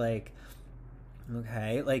waxed. Like,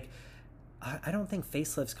 okay, like, I don't think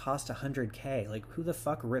facelifts cost $100K. Like, who the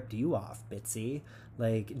fuck ripped you off, Bitsy?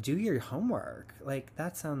 Like, do your homework. Like,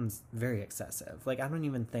 that sounds very excessive. Like, I don't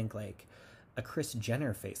even think, like, a Kris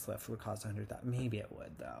Jenner facelift would cost $100,000. Maybe it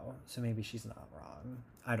would, though. So maybe she's not wrong.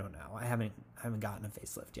 I don't know. I haven't gotten a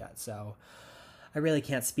facelift yet, so I really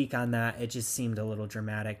can't speak on that. It just seemed a little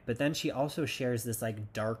dramatic. But then she also shares this,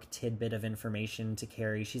 like, dark tidbit of information to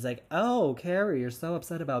Carrie. She's like, oh, Carrie, you're so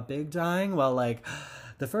upset about Big dying? Well, like,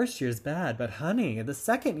 the first year's bad, but honey, the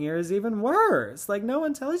second year is even worse. Like, no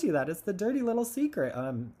one tells you that. It's the dirty little secret.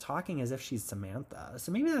 Talking as if she's Samantha.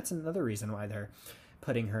 So maybe that's another reason why they're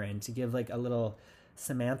putting her in, to give, like, a little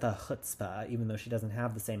Samantha chutzpah, even though she doesn't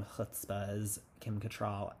have the same chutzpah as Kim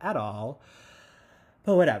Cattrall at all.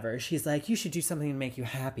 But whatever. She's like, you should do something to make you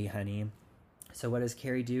happy, honey. So what does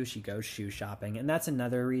Carrie do? She goes shoe shopping. And that's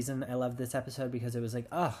another reason I love this episode, because it was like,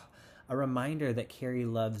 a reminder that Carrie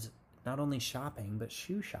loves not only shopping, but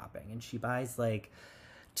shoe shopping. And she buys, like,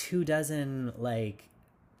 24, like,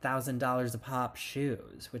 $1,000 a pop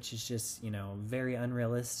shoes, which is just, you know, very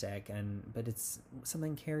unrealistic, but it's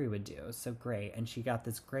something Carrie would do. So great. And she got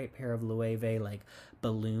this great pair of Loewe, like,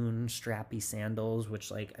 balloon strappy sandals, which,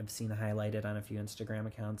 like, I've seen highlighted on a few Instagram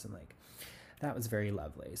accounts, and, like, that was very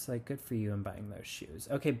lovely. So, like, good for you in buying those shoes.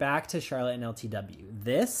 Okay, back to Charlotte and LTW.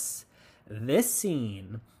 This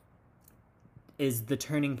scene is the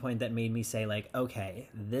turning point that made me say, like, okay,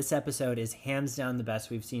 this episode is hands down the best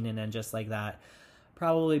we've seen in And Just Like That.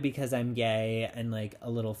 Probably because I'm gay and, like, a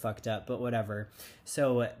little fucked up, but whatever.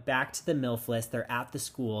 So back to the MILF list. They're at the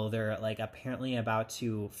school. They're, like, apparently about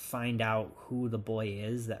to find out who the boy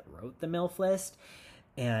is that wrote the MILF list.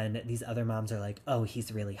 And these other moms are like, oh,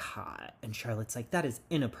 he's really hot. And Charlotte's like, that is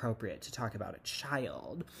inappropriate to talk about a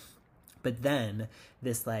child. But then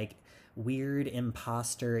this, like, weird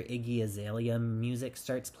imposter Iggy Azalea music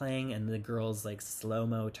starts playing, and the girls like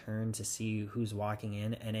slow-mo turn to see who's walking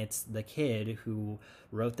in, and it's the kid who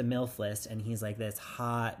wrote the MILF list, and he's like this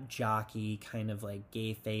hot jockey, kind of like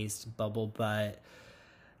gay-faced, bubble butt,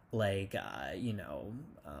 like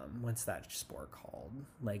what's that sport called,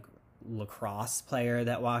 like lacrosse player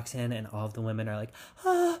that walks in, and all of the women are like,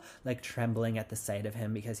 like trembling at the sight of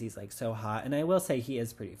him because he's like so hot. And I will say he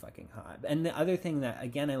is pretty fucking hot. And the other thing that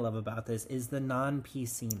again I love about this is the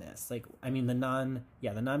non-PC-ness. Like, I mean, the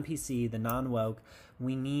non-PC, the non-woke.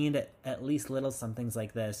 We need at least little somethings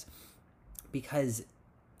like this, because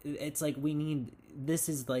it's like this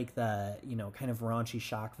is like the, kind of raunchy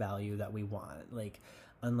shock value that we want, like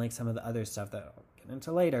unlike some of the other stuff that I'll get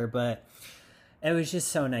into later. But it was just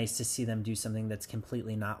so nice to see them do something that's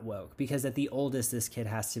completely not woke, because at the oldest, this kid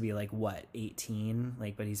has to be like, 18?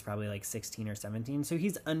 Like, but he's probably like 16 or 17. So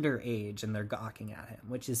he's underage and they're gawking at him,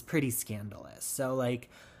 which is pretty scandalous. So like,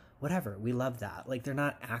 whatever, we love that. Like, they're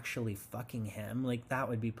not actually fucking him. Like, that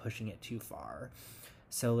would be pushing it too far.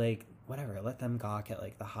 So like, whatever, let them gawk at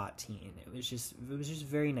like the hot teen. It was just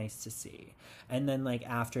very nice to see. And then like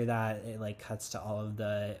after that, it like cuts to all of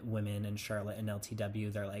the women and Charlotte and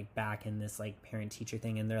LTW. They're like back in this like parent teacher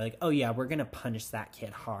thing, and they're like, oh yeah, we're gonna punish that kid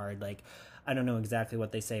hard. Like, I don't know exactly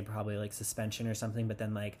what they say, probably like suspension or something, but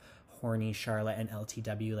then like horny Charlotte and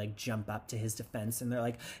LTW like jump up to his defense, and they're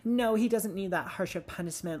like, no, he doesn't need that harsh of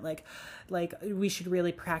punishment. Like we should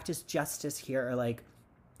really practice justice here. Or like,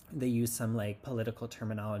 they use some like political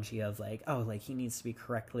terminology of like, oh, like he needs to be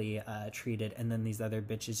correctly treated. And then these other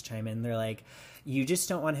bitches chime in. They're like, you just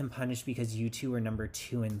don't want him punished because you two are number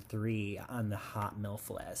 2 and 3 on the hot MILF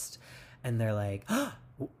list. And they're like, oh,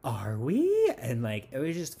 are we? And like, it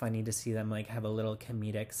was just funny to see them like have a little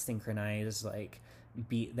comedic synchronized like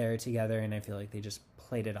beat there together. And I feel like they just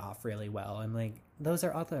played it off really well. And like, those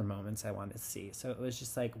are other moments I wanted to see. So it was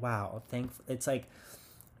just like, wow, it's like,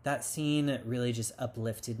 that scene really just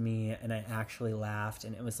uplifted me, and I actually laughed,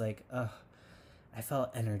 and it was like, I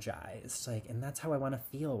felt energized. Like, and that's how I want to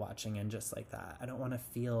feel watching And Just Like That. I don't want to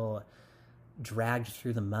feel dragged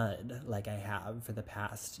through the mud like I have for the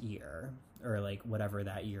past year, or like whatever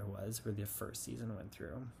that year was where the first season went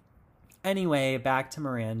through. Anyway, back to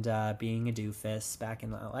Miranda being a doofus back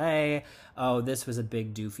in LA. Oh, this was a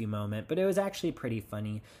big doofy moment, but it was actually pretty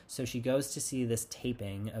funny. So she goes to see this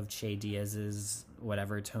taping of Che Diaz's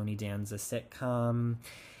whatever, Tony Danza sitcom,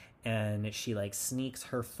 and she like sneaks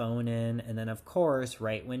her phone in, and then of course,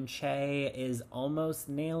 right when Che is almost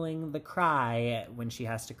nailing the cry, when she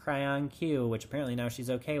has to cry on cue, which apparently now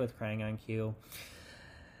she's okay with crying on cue,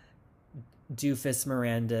 doofus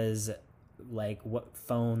Miranda's like what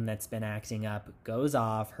phone that's been acting up goes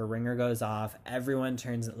off, her ringer goes off, everyone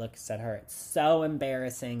turns and looks at her. It's so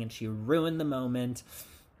embarrassing, and she ruined the moment.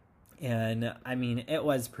 And I mean, it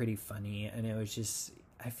was pretty funny, and it was just,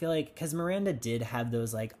 I feel like, because Miranda did have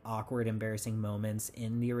those like awkward, embarrassing moments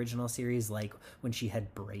in the original series, like when she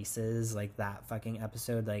had braces, like that fucking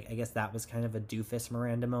episode, like I guess that was kind of a doofus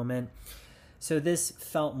Miranda moment. So this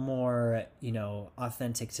felt more,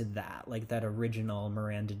 authentic to that, like that original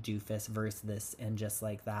Miranda doofus versus this And Just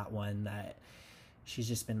Like That one that she's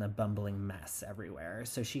just been a bumbling mess everywhere.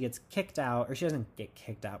 So she gets kicked out, or she doesn't get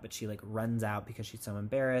kicked out, but she like runs out because she's so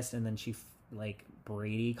embarrassed. And then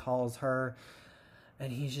Brady calls her,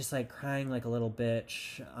 and he's just like crying like a little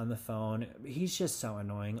bitch on the phone. He's just so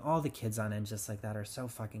annoying. All the kids on And Just Like That are so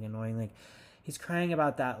fucking annoying. Like, he's crying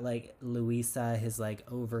about that, like, Luisa, his, like,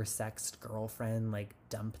 oversexed girlfriend, like,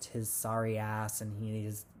 dumped his sorry ass, and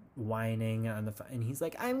he's whining on the phone, and he's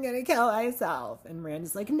like, I'm gonna kill myself, and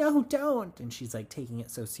Miranda's like, no, don't, and she's, like, taking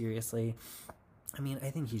it so seriously. I mean,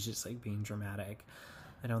 I think he's just, like, being dramatic.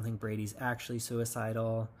 I don't think Brady's actually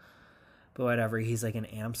suicidal, but whatever. He's, like, in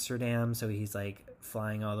Amsterdam, so he's, like,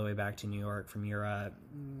 flying all the way back to New York from Europe.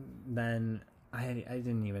 Then, I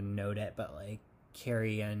didn't even note it, but, like,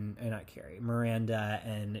 Miranda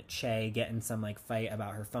and Che get in some like fight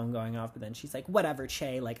about her phone going off, but then she's like, whatever,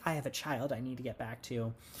 Che, like I have a child I need to get back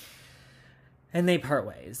to, and they part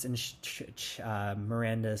ways, and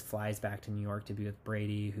Miranda flies back to New York to be with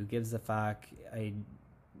Brady, who gives a fuck. I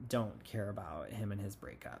don't care about him and his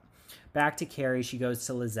breakup. Back to Carrie, she goes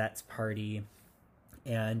to Lizette's party,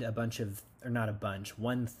 and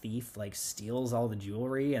one thief like steals all the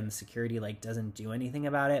jewelry, and security like doesn't do anything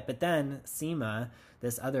about it. But then Seema,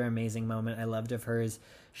 this other amazing moment I loved of hers,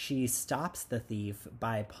 she stops the thief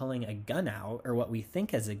by pulling a gun out, or what we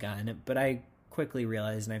think is a gun, but I quickly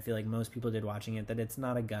realized, and I feel like most people did watching it, that it's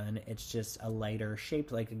not a gun, it's just a lighter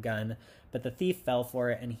shaped like a gun. But the thief fell for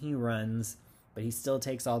it, and he runs, but he still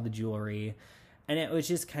takes all the jewelry. And it was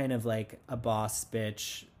just kind of like a boss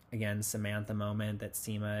bitch again, Samantha moment that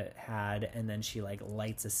Seema had, and then she like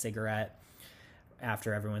lights a cigarette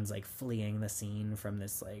after everyone's like fleeing the scene from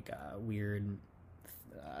this like weird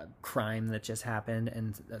crime that just happened,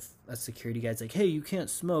 and a security guy's like, hey, you can't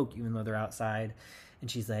smoke, even though they're outside,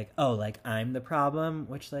 and she's like, oh, like I'm the problem,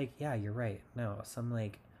 which like, yeah, you're right, no, some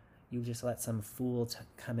like, you just let some fool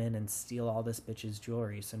come in and steal all this bitch's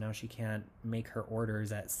jewelry, so now she can't make her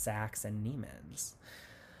orders at Saks and Neiman's.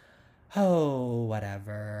 Oh,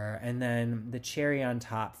 whatever. And then the cherry on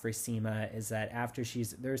top for Seema is that after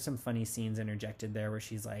there's some funny scenes interjected there where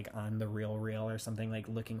she's like on the Real or something, like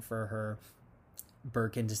looking for her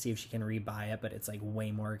Birkin to see if she can rebuy it, but it's like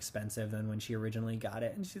way more expensive than when she originally got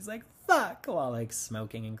it, and she's like, fuck, while like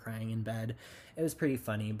smoking and crying in bed. It was pretty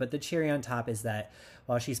funny. But the cherry on top is that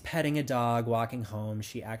while she's petting a dog walking home,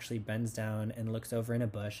 she actually bends down and looks over in a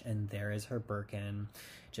bush, and there is her Birkin.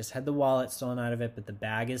 Just had the wallet stolen out of it, but the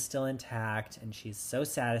bag is still intact, and she's so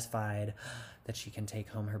satisfied that she can take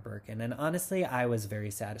home her Birkin. And honestly, I was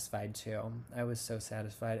very satisfied too. I was so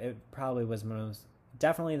satisfied. It probably was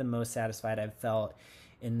definitely the most satisfied I've felt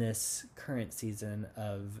in this current season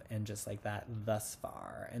of And Just Like That thus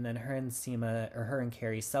far. And then her and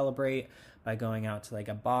Carrie celebrate by going out to like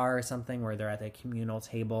a bar or something where they're at a communal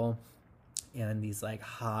table, and these like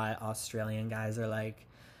hot Australian guys are like,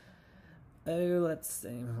 oh,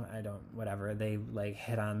 whatever, they like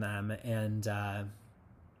hit on them, and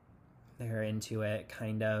they're into it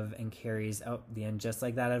kind of, and Carrie's, the end just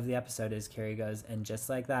like that of the episode is Carrie goes, and just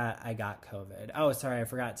like that I got COVID. Oh, sorry, I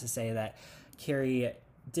forgot to say that Carrie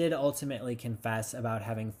did ultimately confess about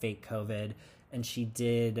having fake COVID, and she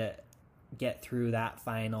did get through that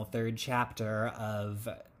final third chapter of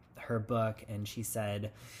her book, and she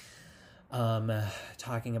said,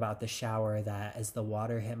 talking about the shower, that as the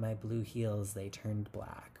water hit my blue heels, they turned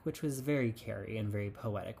black, which was very Carrie and very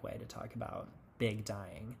poetic way to talk about big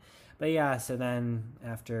dying. But yeah, so then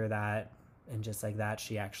after that, and just like that,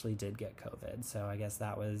 she actually did get COVID. So I guess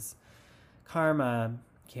that was karma,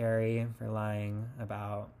 Carrie, for lying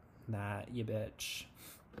about that, you bitch.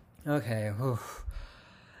 Okay, whew.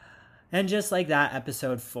 And just like that,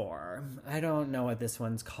 episode 4. I don't know what this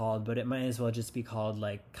one's called, but it might as well just be called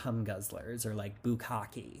like Cum Guzzlers or like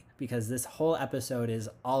Bukkake, because this whole episode is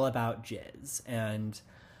all about jizz. And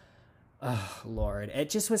oh, Lord, it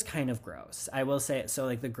just was kind of gross. I will say it. So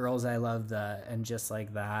like the girls I love, And Just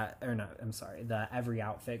Like That, or not, I'm sorry, the Every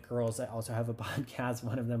Outfit girls that also have a podcast,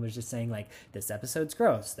 one of them was just saying like, this episode's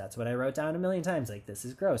gross. That's what I wrote down a million times. Like, this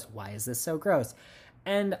is gross. Why is this so gross?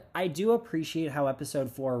 And I do appreciate how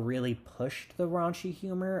episode 4 really pushed the raunchy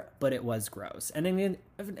humor, but it was gross. And I mean,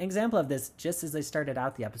 an example of this, just as they started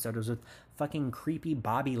out the episode, was with fucking creepy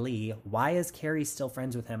Bobby Lee. Why is Carrie still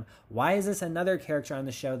friends with him? Why is this another character on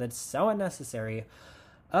the show that's so unnecessary?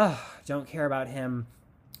 Ugh, don't care about him.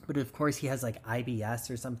 But of course he has like IBS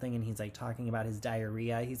or something, and he's like talking about his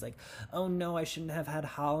diarrhea. He's like, oh no, I shouldn't have had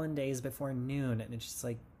hollandaise before noon. And it's just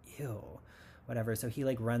like, ew. Whatever. So he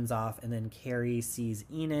like runs off, and then Carrie sees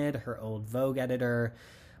Enid, her old Vogue editor,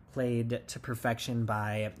 played to perfection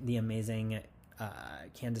by the amazing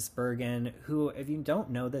Candice Bergen, who, if you don't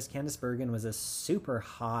know this, Candice Bergen was a super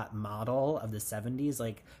hot model of the 70s.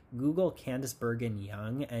 Like, Google Candice Bergen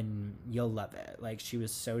young and you'll love it. Like, she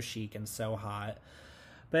was so chic and so hot.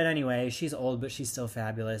 But anyway, she's old, but she's still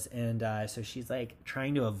fabulous. And so she's like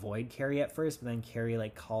trying to avoid Carrie at first, but then Carrie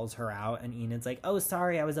like calls her out, and Enid's like, oh,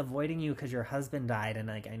 sorry, I was avoiding you because your husband died, and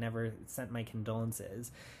like I never sent my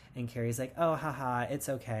condolences. And Carrie's like, oh, haha, it's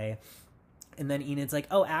okay. And then Enid's like,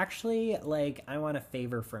 oh, actually, like, I want a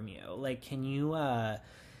favor from you. Like, can you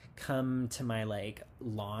come to my like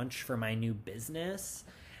launch for my new business?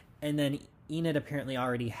 And then Enid apparently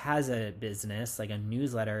already has a business, like a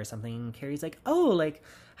newsletter or something. And Carrie's like, oh, like,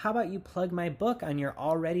 how about you plug my book on your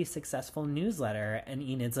already successful newsletter? And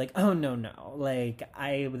Enid's like, oh, no. Like,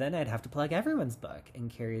 then I'd have to plug everyone's book. And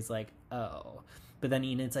Carrie's like, oh. But then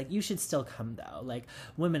Enid's like, you should still come, though. Like,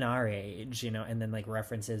 women our age, you know, and then, like,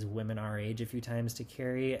 references women our age a few times to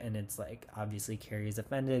Carrie. And it's like, obviously Carrie's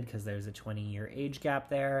offended because there's a 20-year age gap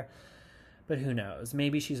there. But who knows?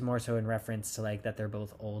 Maybe she's more so in reference to, like, that they're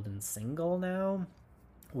both old and single now.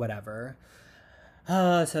 Whatever.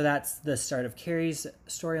 So that's the start of Carrie's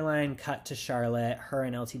storyline. Cut to Charlotte. Her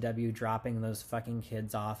and LTW dropping those fucking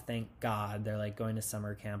kids off. Thank God. They're, like, going to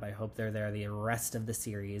summer camp. I hope they're there the rest of the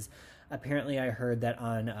series. Apparently, I heard that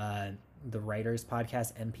on the writers'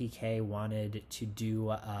 podcast, MPK wanted to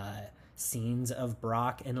do scenes of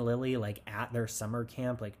Brock and Lily like at their summer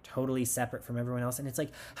camp, like totally separate from everyone else. And it's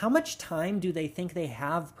like, how much time do they think they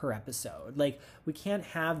have per episode? Like, we can't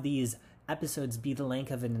have these episodes be the length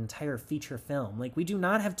of an entire feature film. Like, we do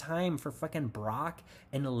not have time for fucking Brock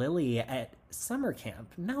and Lily at summer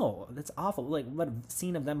camp. No, that's awful. Like, what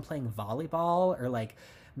scene of them playing volleyball or like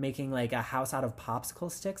making like a house out of popsicle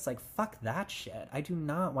sticks? Like, fuck that shit. I do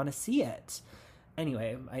not want to see it.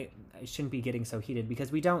 Anyway, I shouldn't be getting so heated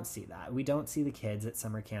because we don't see that. We don't see the kids at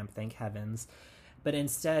summer camp, thank heavens. But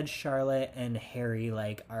instead, Charlotte and Harry,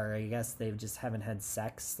 like, are, I guess they just haven't had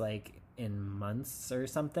sex, like, in months or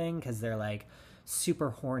something, because they're, like,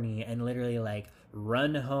 super horny and literally, like,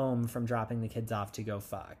 run home from dropping the kids off to go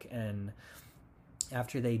fuck. And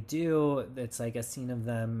after they do, it's, like, a scene of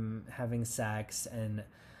them having sex, and,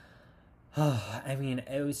 I mean,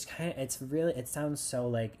 it was kind of, it sounds so,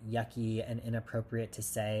 like, yucky and inappropriate to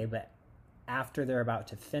say, but after they're about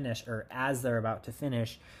to finish, or as they're about to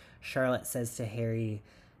finish, Charlotte says to Harry,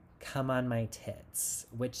 "Come on my tits,"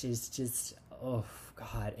 which is just, oh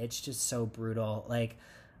God, it's just so brutal. Like,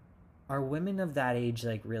 are women of that age,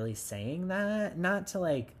 like, really saying that? Not to,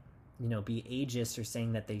 like, you know, be ageist or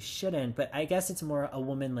saying that they shouldn't, but I guess it's more a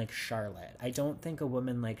woman like Charlotte. I don't think a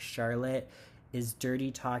woman like Charlotte is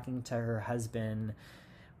dirty talking to her husband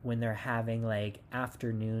when they're having, like,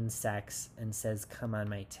 afternoon sex and says, "Come on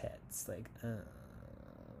my tits." Like,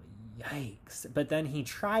 yikes. But then he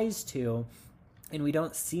tries to, and we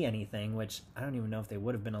don't see anything, which I don't even know if they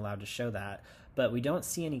would have been allowed to show that, but we don't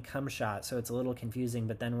see any cum shot, so it's a little confusing.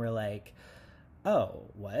 But then we're like, oh,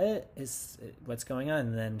 what's going on?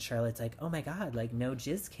 And then Charlotte's like, oh my God, like, no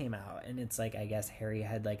jizz came out. And it's like, I guess Harry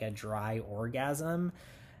had like a dry orgasm,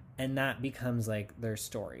 and that becomes like their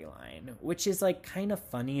storyline, which is like kind of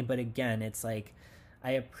funny. But again, it's like,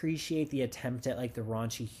 I appreciate the attempt at like the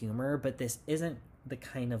raunchy humor, but this isn't the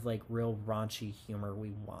kind of like real raunchy humor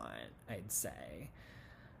we want, I'd say.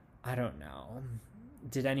 I don't know.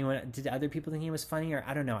 Did other people think it was funny? Or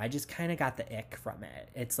I don't know. I just kind of got the ick from it.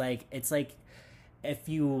 It's like if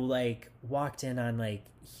you like walked in on like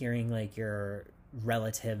hearing like your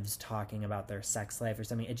relatives talking about their sex life or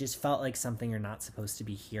something. It just felt like something you're not supposed to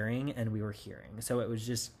be hearing, and we were hearing. So it was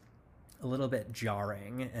just a little bit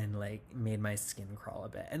jarring and like made my skin crawl a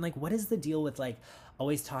bit. And like, what is the deal with like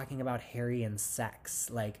always talking about Harry and sex?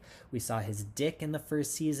 Like, we saw his dick in the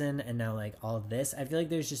first season, and now like all of this. I feel like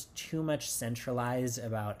there's just too much centralized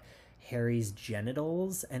about Harry's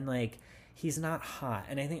genitals, and like, he's not hot.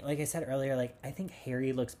 And I think, like I said earlier, like, I think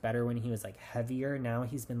Harry looks better when he was like heavier. Now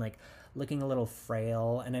he's been like looking a little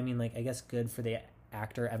frail, and I mean, like, I guess good for the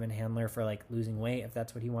actor Evan Handler for like losing weight if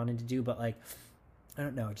that's what he wanted to do, but like, I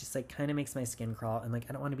don't know, it just like kind of makes my skin crawl, and like,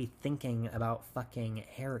 I don't want to be thinking about fucking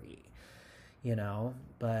Harry, you know.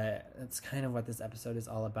 But that's kind of what this episode is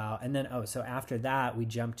all about. And then so after that we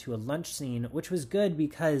jump to a lunch scene, which was good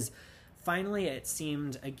because finally it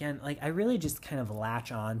seemed, again, like, I really just kind of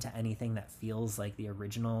latch on to anything that feels like the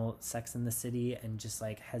original Sex and the City and just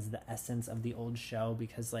like has the essence of the old show,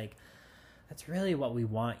 because like that's really what we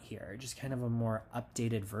want here, just kind of a more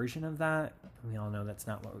updated version of that. We all know that's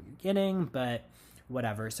not what we're getting, but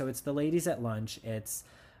whatever. So it's the ladies at lunch. It's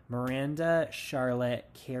Miranda, Charlotte,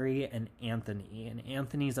 Carrie, and Anthony. And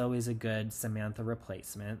Anthony's always a good Samantha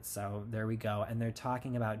replacement, so there we go. And they're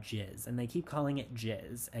talking about jizz, and they keep calling it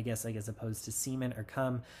jizz, I guess, like, as opposed to semen or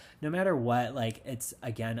cum. No matter what, like, it's,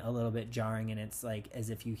 again, a little bit jarring, and it's like as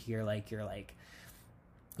if you hear like your, like,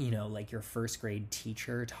 you know, like your first grade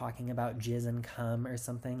teacher talking about jizz and cum or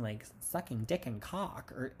something, like sucking dick and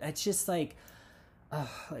cock, or it's just like,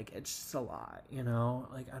 like, it's just a lot, you know?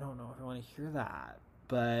 Like, I don't know if I want to hear that.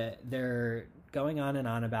 But they're going on and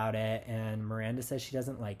on about it, and Miranda says she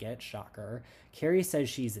doesn't like it. Shocker. Carrie says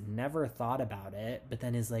she's never thought about it, but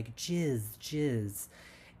then is like, jizz.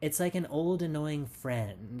 It's like an old annoying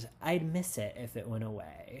friend. I'd miss it if it went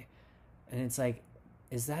away. And it's like,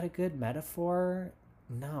 is that a good metaphor?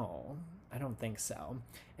 No, I don't think so.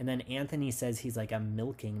 And then Anthony says he's like a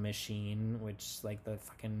milking machine, which, like, the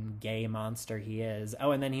fucking gay monster he is.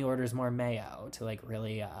 Oh, and then he orders more mayo to like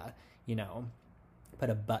really, you know, put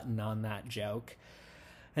a button on that joke.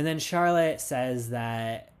 And then Charlotte says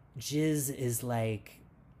that jizz is like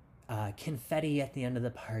confetti at the end of the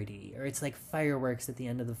party, or it's like fireworks at the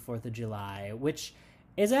end of the 4th of July, which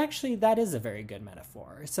is actually, that is a very good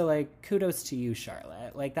metaphor. So like, kudos to you,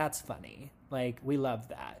 Charlotte. Like, that's funny. Like, we love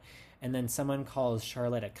that. And then someone calls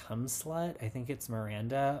Charlotte a cum slut. I think it's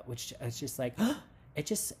Miranda, which is just like, it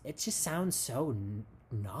just sounds so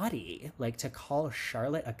naughty, like, to call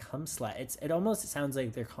Charlotte a cum slut. It almost sounds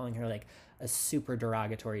like they're calling her like a super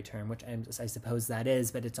derogatory term, which I suppose that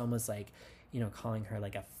is, but it's almost like, you know, calling her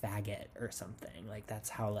like a faggot or something. Like, that's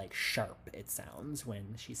how like sharp it sounds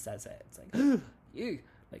when she says it. It's like, you,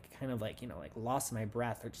 like, kind of like, you know, like lost my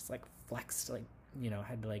breath, or just like flexed, like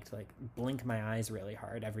had to like blink my eyes really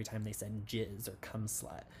hard every time they said jizz or cum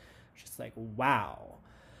slut. Just like, wow.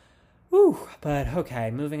 Whew. But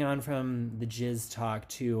okay, moving on from the jizz talk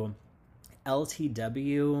to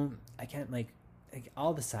LTW. I can't like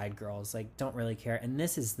all the side girls like don't really care, and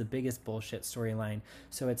this is the biggest bullshit storyline.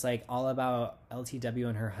 So it's like all about LTW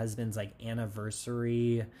and her husband's like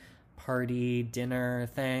anniversary party dinner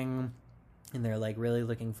thing, and they're like really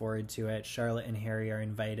looking forward to it. Charlotte and Harry are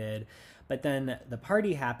invited, but then the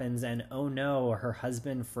party happens and oh no, her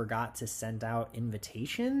husband forgot to send out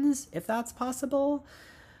invitations, if that's possible.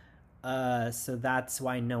 So that's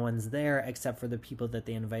why no one's there except for the people that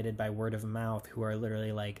they invited by word of mouth, who are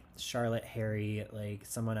literally like Charlotte, Harry, like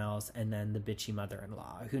someone else, and then the bitchy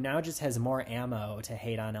mother-in-law, who now just has more ammo to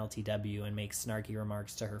hate on LTW and make snarky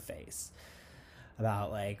remarks to her face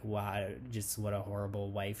about like what a horrible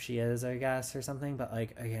wife she is, I guess, or something. But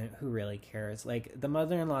like, again, who really cares? Like, the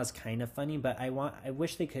mother-in-law is kind of funny, but I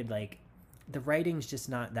wish they could like, the writing's just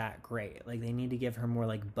not that great. Like, they need to give her more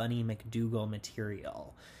like Bunny McDougal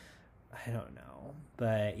material. I don't know.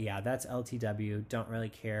 But yeah, that's LTW. Don't really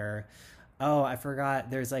care. Oh, I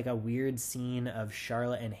forgot. There's like a weird scene of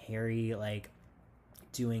Charlotte and Harry like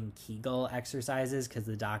doing Kegel exercises, because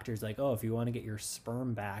the doctor's like, oh, if you want to get your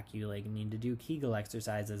sperm back, you like need to do Kegel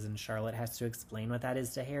exercises. And Charlotte has to explain what that is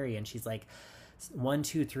to Harry. And she's like, 1,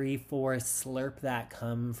 2, 3, 4, slurp that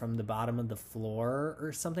cum from the bottom of the floor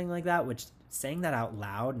or something like that, which, saying that out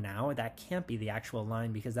loud now, that can't be the actual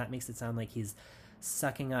line, because that makes it sound like he's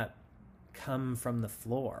sucking up come from the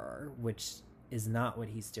floor, which is not what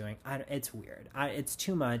he's doing. It's weird. It's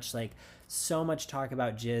too much. Like, so much talk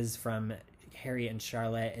about jizz from Harry and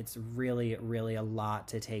Charlotte. It's really, really a lot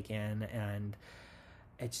to take in, and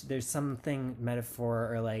there's something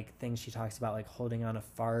metaphor or like things she talks about, like holding on a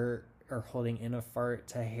fart or holding in a fart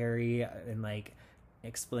to Harry, and like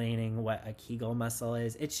explaining what a Kegel muscle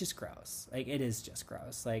is. It's just gross. Like, it is just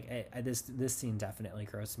gross. Like, this scene definitely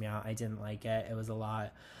grossed me out. I didn't like it. It was a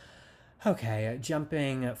lot. Okay,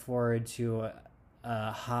 jumping forward to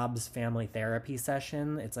Hobbs' family therapy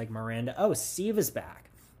session. It's like Miranda. Oh, Steve is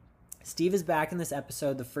back. Steve is back in this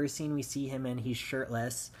episode. The first scene we see him in, he's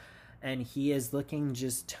shirtless, and he is looking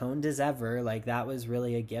just toned as ever. Like, that was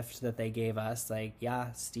really a gift that they gave us. Like,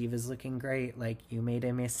 yeah, Steve is looking great. Like, you made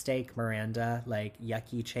a mistake, Miranda. Like,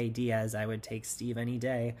 yucky Che Diaz, I would take Steve any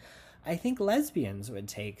day. I think lesbians would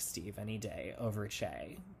take Steve any day over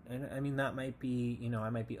Che. And I mean, that might be, I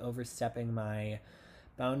might be overstepping my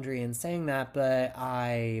boundary in saying that, but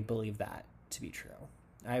I believe that to be true.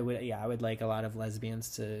 I would like a lot of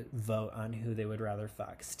lesbians to vote on who they would rather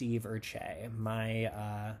fuck, Steve or Che. My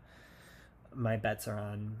bets are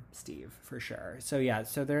on Steve for sure. So yeah,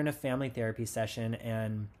 so they're in a family therapy session,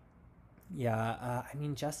 and yeah, I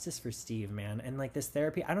mean, justice for Steve, man. And like, this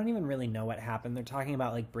therapy, I don't even really know what happened. They're talking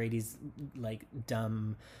about like Brady's like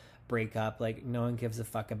dumb breakup, like no one gives a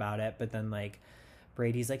fuck about it, but then like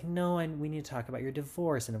Brady's like, no, and we need to talk about your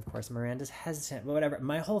divorce, and of course Miranda's hesitant, but whatever.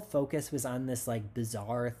 My whole focus was on this like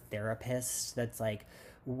bizarre therapist that's like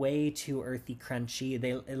way too earthy crunchy.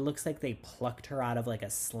 It looks like they plucked her out of like a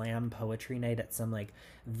slam poetry night at some like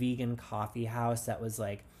vegan coffee house that was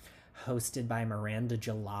like hosted by Miranda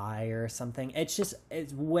July or something. It's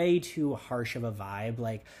way too harsh of a vibe.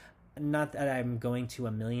 Like, not that I'm going to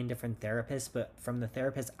a million different therapists, but from the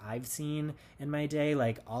therapists I've seen in my day,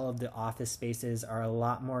 like, all of the office spaces are a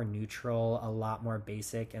lot more neutral, a lot more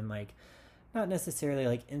basic, and like not necessarily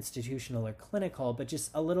like institutional or clinical, but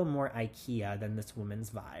just a little more IKEA than this woman's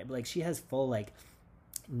vibe. Like, she has full like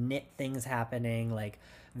knit things happening, like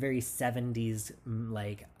very 70s,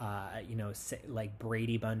 like like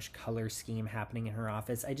Brady Bunch color scheme happening in her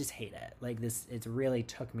office. I just hate it. Like, this, it really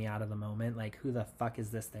took me out of the moment. Like, who the fuck is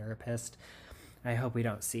this therapist? I hope we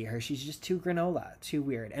don't see her. She's just too granola, too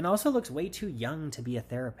weird, and also looks way too young to be a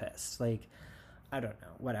therapist. Like, I don't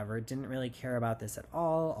know, whatever. Didn't really care about this at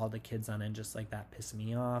all the kids on it just like that piss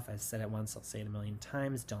me off. I've said it once, I'll say it a million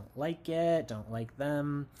times. Don't like it, don't like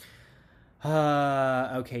them.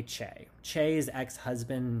 Okay, Che's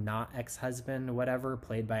ex-husband, not ex-husband, whatever,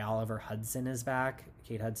 played by Oliver Hudson, is back.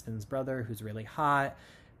 Kate Hudson's brother, who's really hot.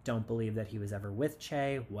 Don't believe that he was ever with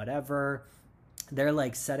Che, whatever. They're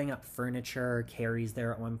like setting up furniture. Carrie's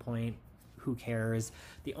there at one point. Who cares?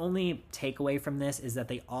 The only takeaway from this is that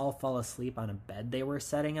they all fall asleep on a bed they were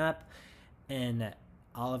setting up, and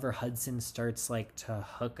Oliver Hudson starts like to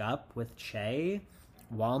hook up with Che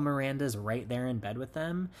while Miranda's right there in bed with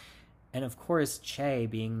them. And of course, Che,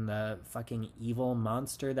 being the fucking evil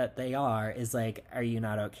monster that they are, is like, are you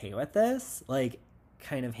not okay with this? Like,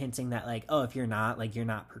 kind of hinting that like, oh, if you're not, like, you're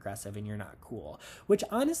not progressive and you're not cool. Which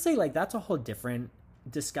honestly, like, that's a whole different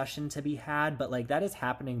discussion to be had, but like that is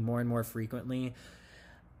happening more and more frequently.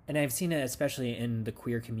 And I've seen it especially in the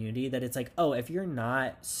queer community, that it's like, oh, if you're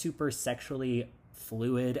not super sexually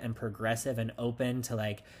fluid and progressive and open to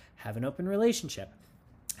like have an open relationship,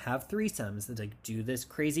 have threesomes, like do this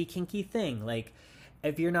crazy kinky thing, like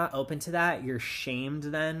if you're not open to that, you're shamed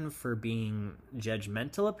then for being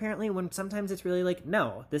judgmental, apparently, when sometimes it's really like,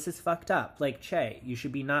 no, this is fucked up. Like, Che, you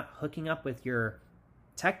should be not hooking up with your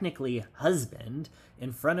technically husband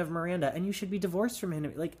in front of Miranda, and you should be divorced from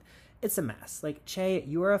him. Like, it's a mess. Like, Che,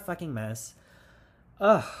 you are a fucking mess.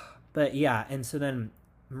 Ugh. But yeah, and so then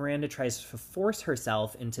Miranda tries to force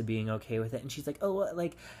herself into being okay with it, and she's like, oh,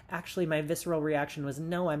 like, actually my visceral reaction was,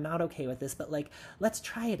 no, I'm not okay with this, but like, let's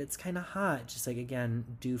try it, it's kind of hot. Just like, again,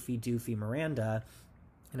 doofy Miranda.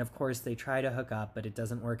 And of course they try to hook up, but it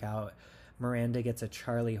doesn't work out. Miranda gets a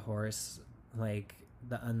Charlie horse, like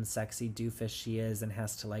the unsexy doofus she is, and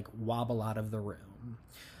has to like wobble out of the room.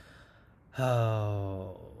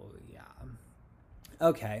 Oh yeah.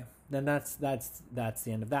 Okay, then that's the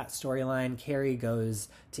end of that storyline. Carrie goes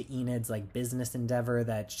to Enid's like business endeavor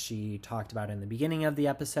that she talked about in the beginning of the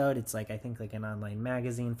episode. It's like, I think like an online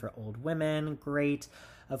magazine for old women. Great.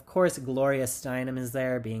 Of course, Gloria Steinem is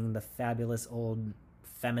there, being the fabulous old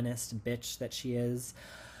feminist bitch that she is.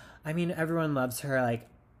 I mean, everyone loves her. Like,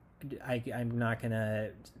 I'm not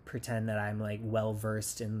gonna pretend that I'm like well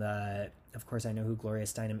versed in the. Of course, I know who Gloria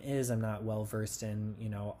Steinem is. I'm not well versed in, you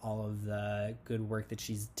know, all of the good work that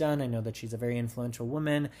she's done. I know that she's a very influential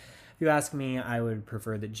woman. If you ask me, I would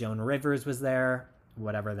prefer that Joan Rivers was there.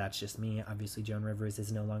 Whatever, that's just me. Obviously, Joan Rivers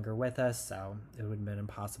is no longer with us, so it would have been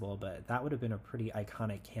impossible. But that would have been a pretty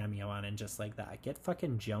iconic cameo on And Just Like That. Get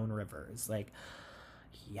fucking Joan Rivers. Like,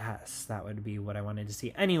 yes, that would be what I wanted to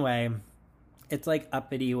see. Anyway, it's like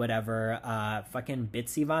uppity, whatever. Fucking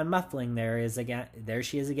Bitsy Von Muffling there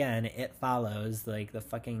she is again. It Follows, like the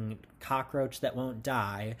fucking cockroach that won't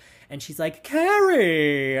die. And she's like,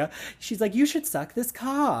 Carrie! She's like, you should suck this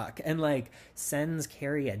cock. And like sends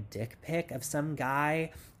Carrie a dick pic of some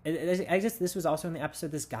guy. This was also in the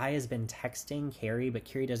episode, this guy has been texting Carrie, but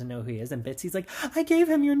Carrie doesn't know who he is. And Bitsy's like, I gave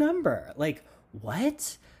him your number. Like,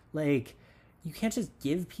 what? Like, you can't just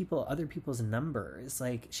give people other people's numbers.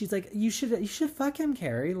 Like, she's like, you should fuck him,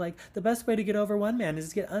 Carrie. Like, the best way to get over one man is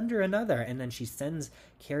to get under another. And then she sends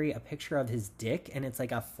Carrie a picture of his dick, and it's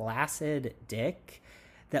like a flaccid dick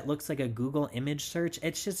that looks like a Google image search.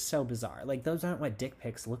 It's just so bizarre. Like, those aren't what dick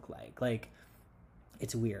pics look like. Like,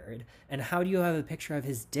 it's weird. And how do you have a picture of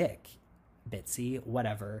his dick, Bitsy?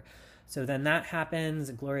 Whatever. So then that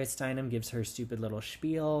happens. Gloria Steinem gives her stupid little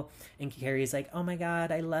spiel, and Carrie's like, oh my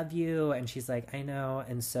God, I love you. And she's like, I know.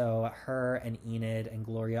 And so her and Enid and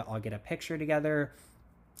Gloria all get a picture together.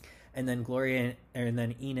 And then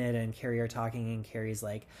Enid and Carrie are talking, and Carrie's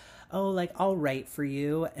like, oh, like, I'll write for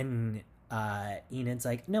you. And Enid's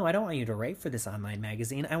like, no, I don't want you to write for this online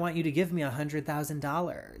magazine. I want you to give me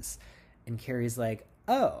 $100,000. And Carrie's like,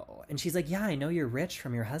 oh. And she's like, yeah, I know you're rich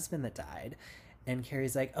from your husband that died. And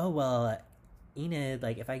Carrie's like, oh, well, Enid,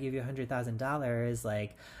 like, if I give you $100,000,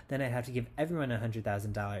 like, then I'd have to give everyone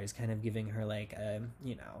 $100,000, kind of giving her, like, a,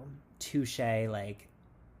 you know, touche, like,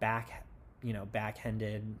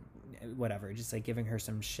 backhanded, whatever, just, like, giving her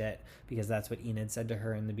some shit, because that's what Enid said to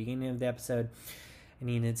her in the beginning of the episode. And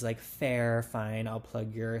Enid's like, fair, fine, I'll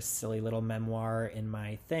plug your silly little memoir in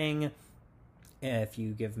my thing if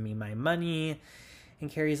you give me my money. And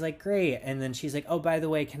Carrie's like, great. And then she's like, oh, by the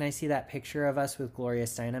way, can I see that picture of us with Gloria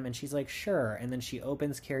Steinem? And she's like, sure. And then she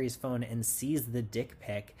opens Carrie's phone and sees the dick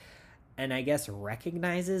pic, and I guess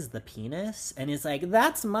recognizes the penis, and is like,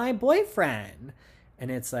 that's my boyfriend. And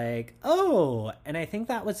it's like, oh. And I think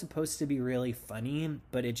that was supposed to be really funny,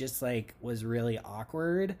 but it just like was really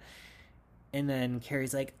awkward. And then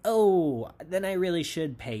Carrie's like, oh, then I really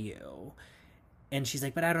should pay you. And she's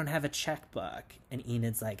like, but I don't have a checkbook. And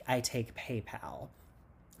Enid's like, I take PayPal.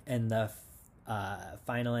 And the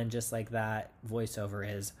final And Just Like That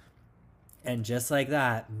voiceover is, and just like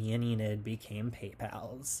that, me and Enid became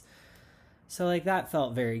PayPals. So, like, that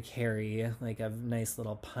felt very Carrie, like a nice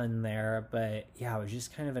little pun there. But, yeah, it was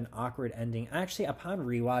just kind of an awkward ending. Actually, upon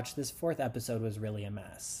rewatch, this fourth episode was really a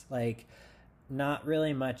mess. Like, not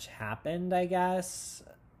really much happened, I guess.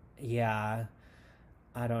 Yeah.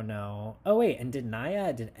 I don't know. Oh, wait, and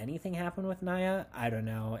did anything happen with Naya? I don't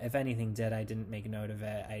know. If anything did, I didn't make note of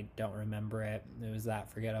it. I don't remember it. It was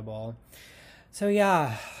that forgettable. So,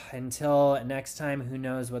 yeah, until next time, who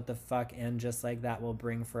knows what the fuck And Just Like That will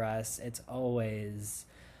bring for us. It's always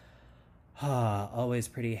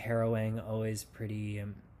pretty harrowing, always pretty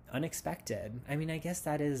unexpected. I mean, I guess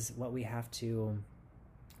that is what we have to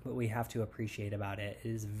appreciate about it. It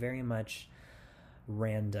is very much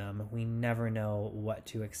random. We never know what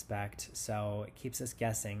to expect, so it keeps us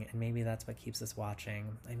guessing, and maybe that's what keeps us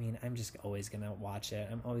watching. I mean, I'm just always gonna watch it.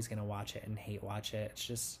 I'm always gonna watch it and hate watch it. It's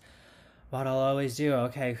just what I'll always do.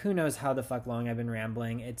 Okay, who knows how the fuck long I've been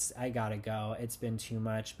rambling. I gotta go. It's been too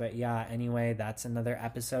much. But yeah, anyway, that's another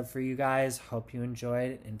episode for you guys. Hope you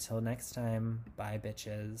enjoyed. Until next time, bye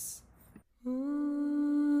bitches.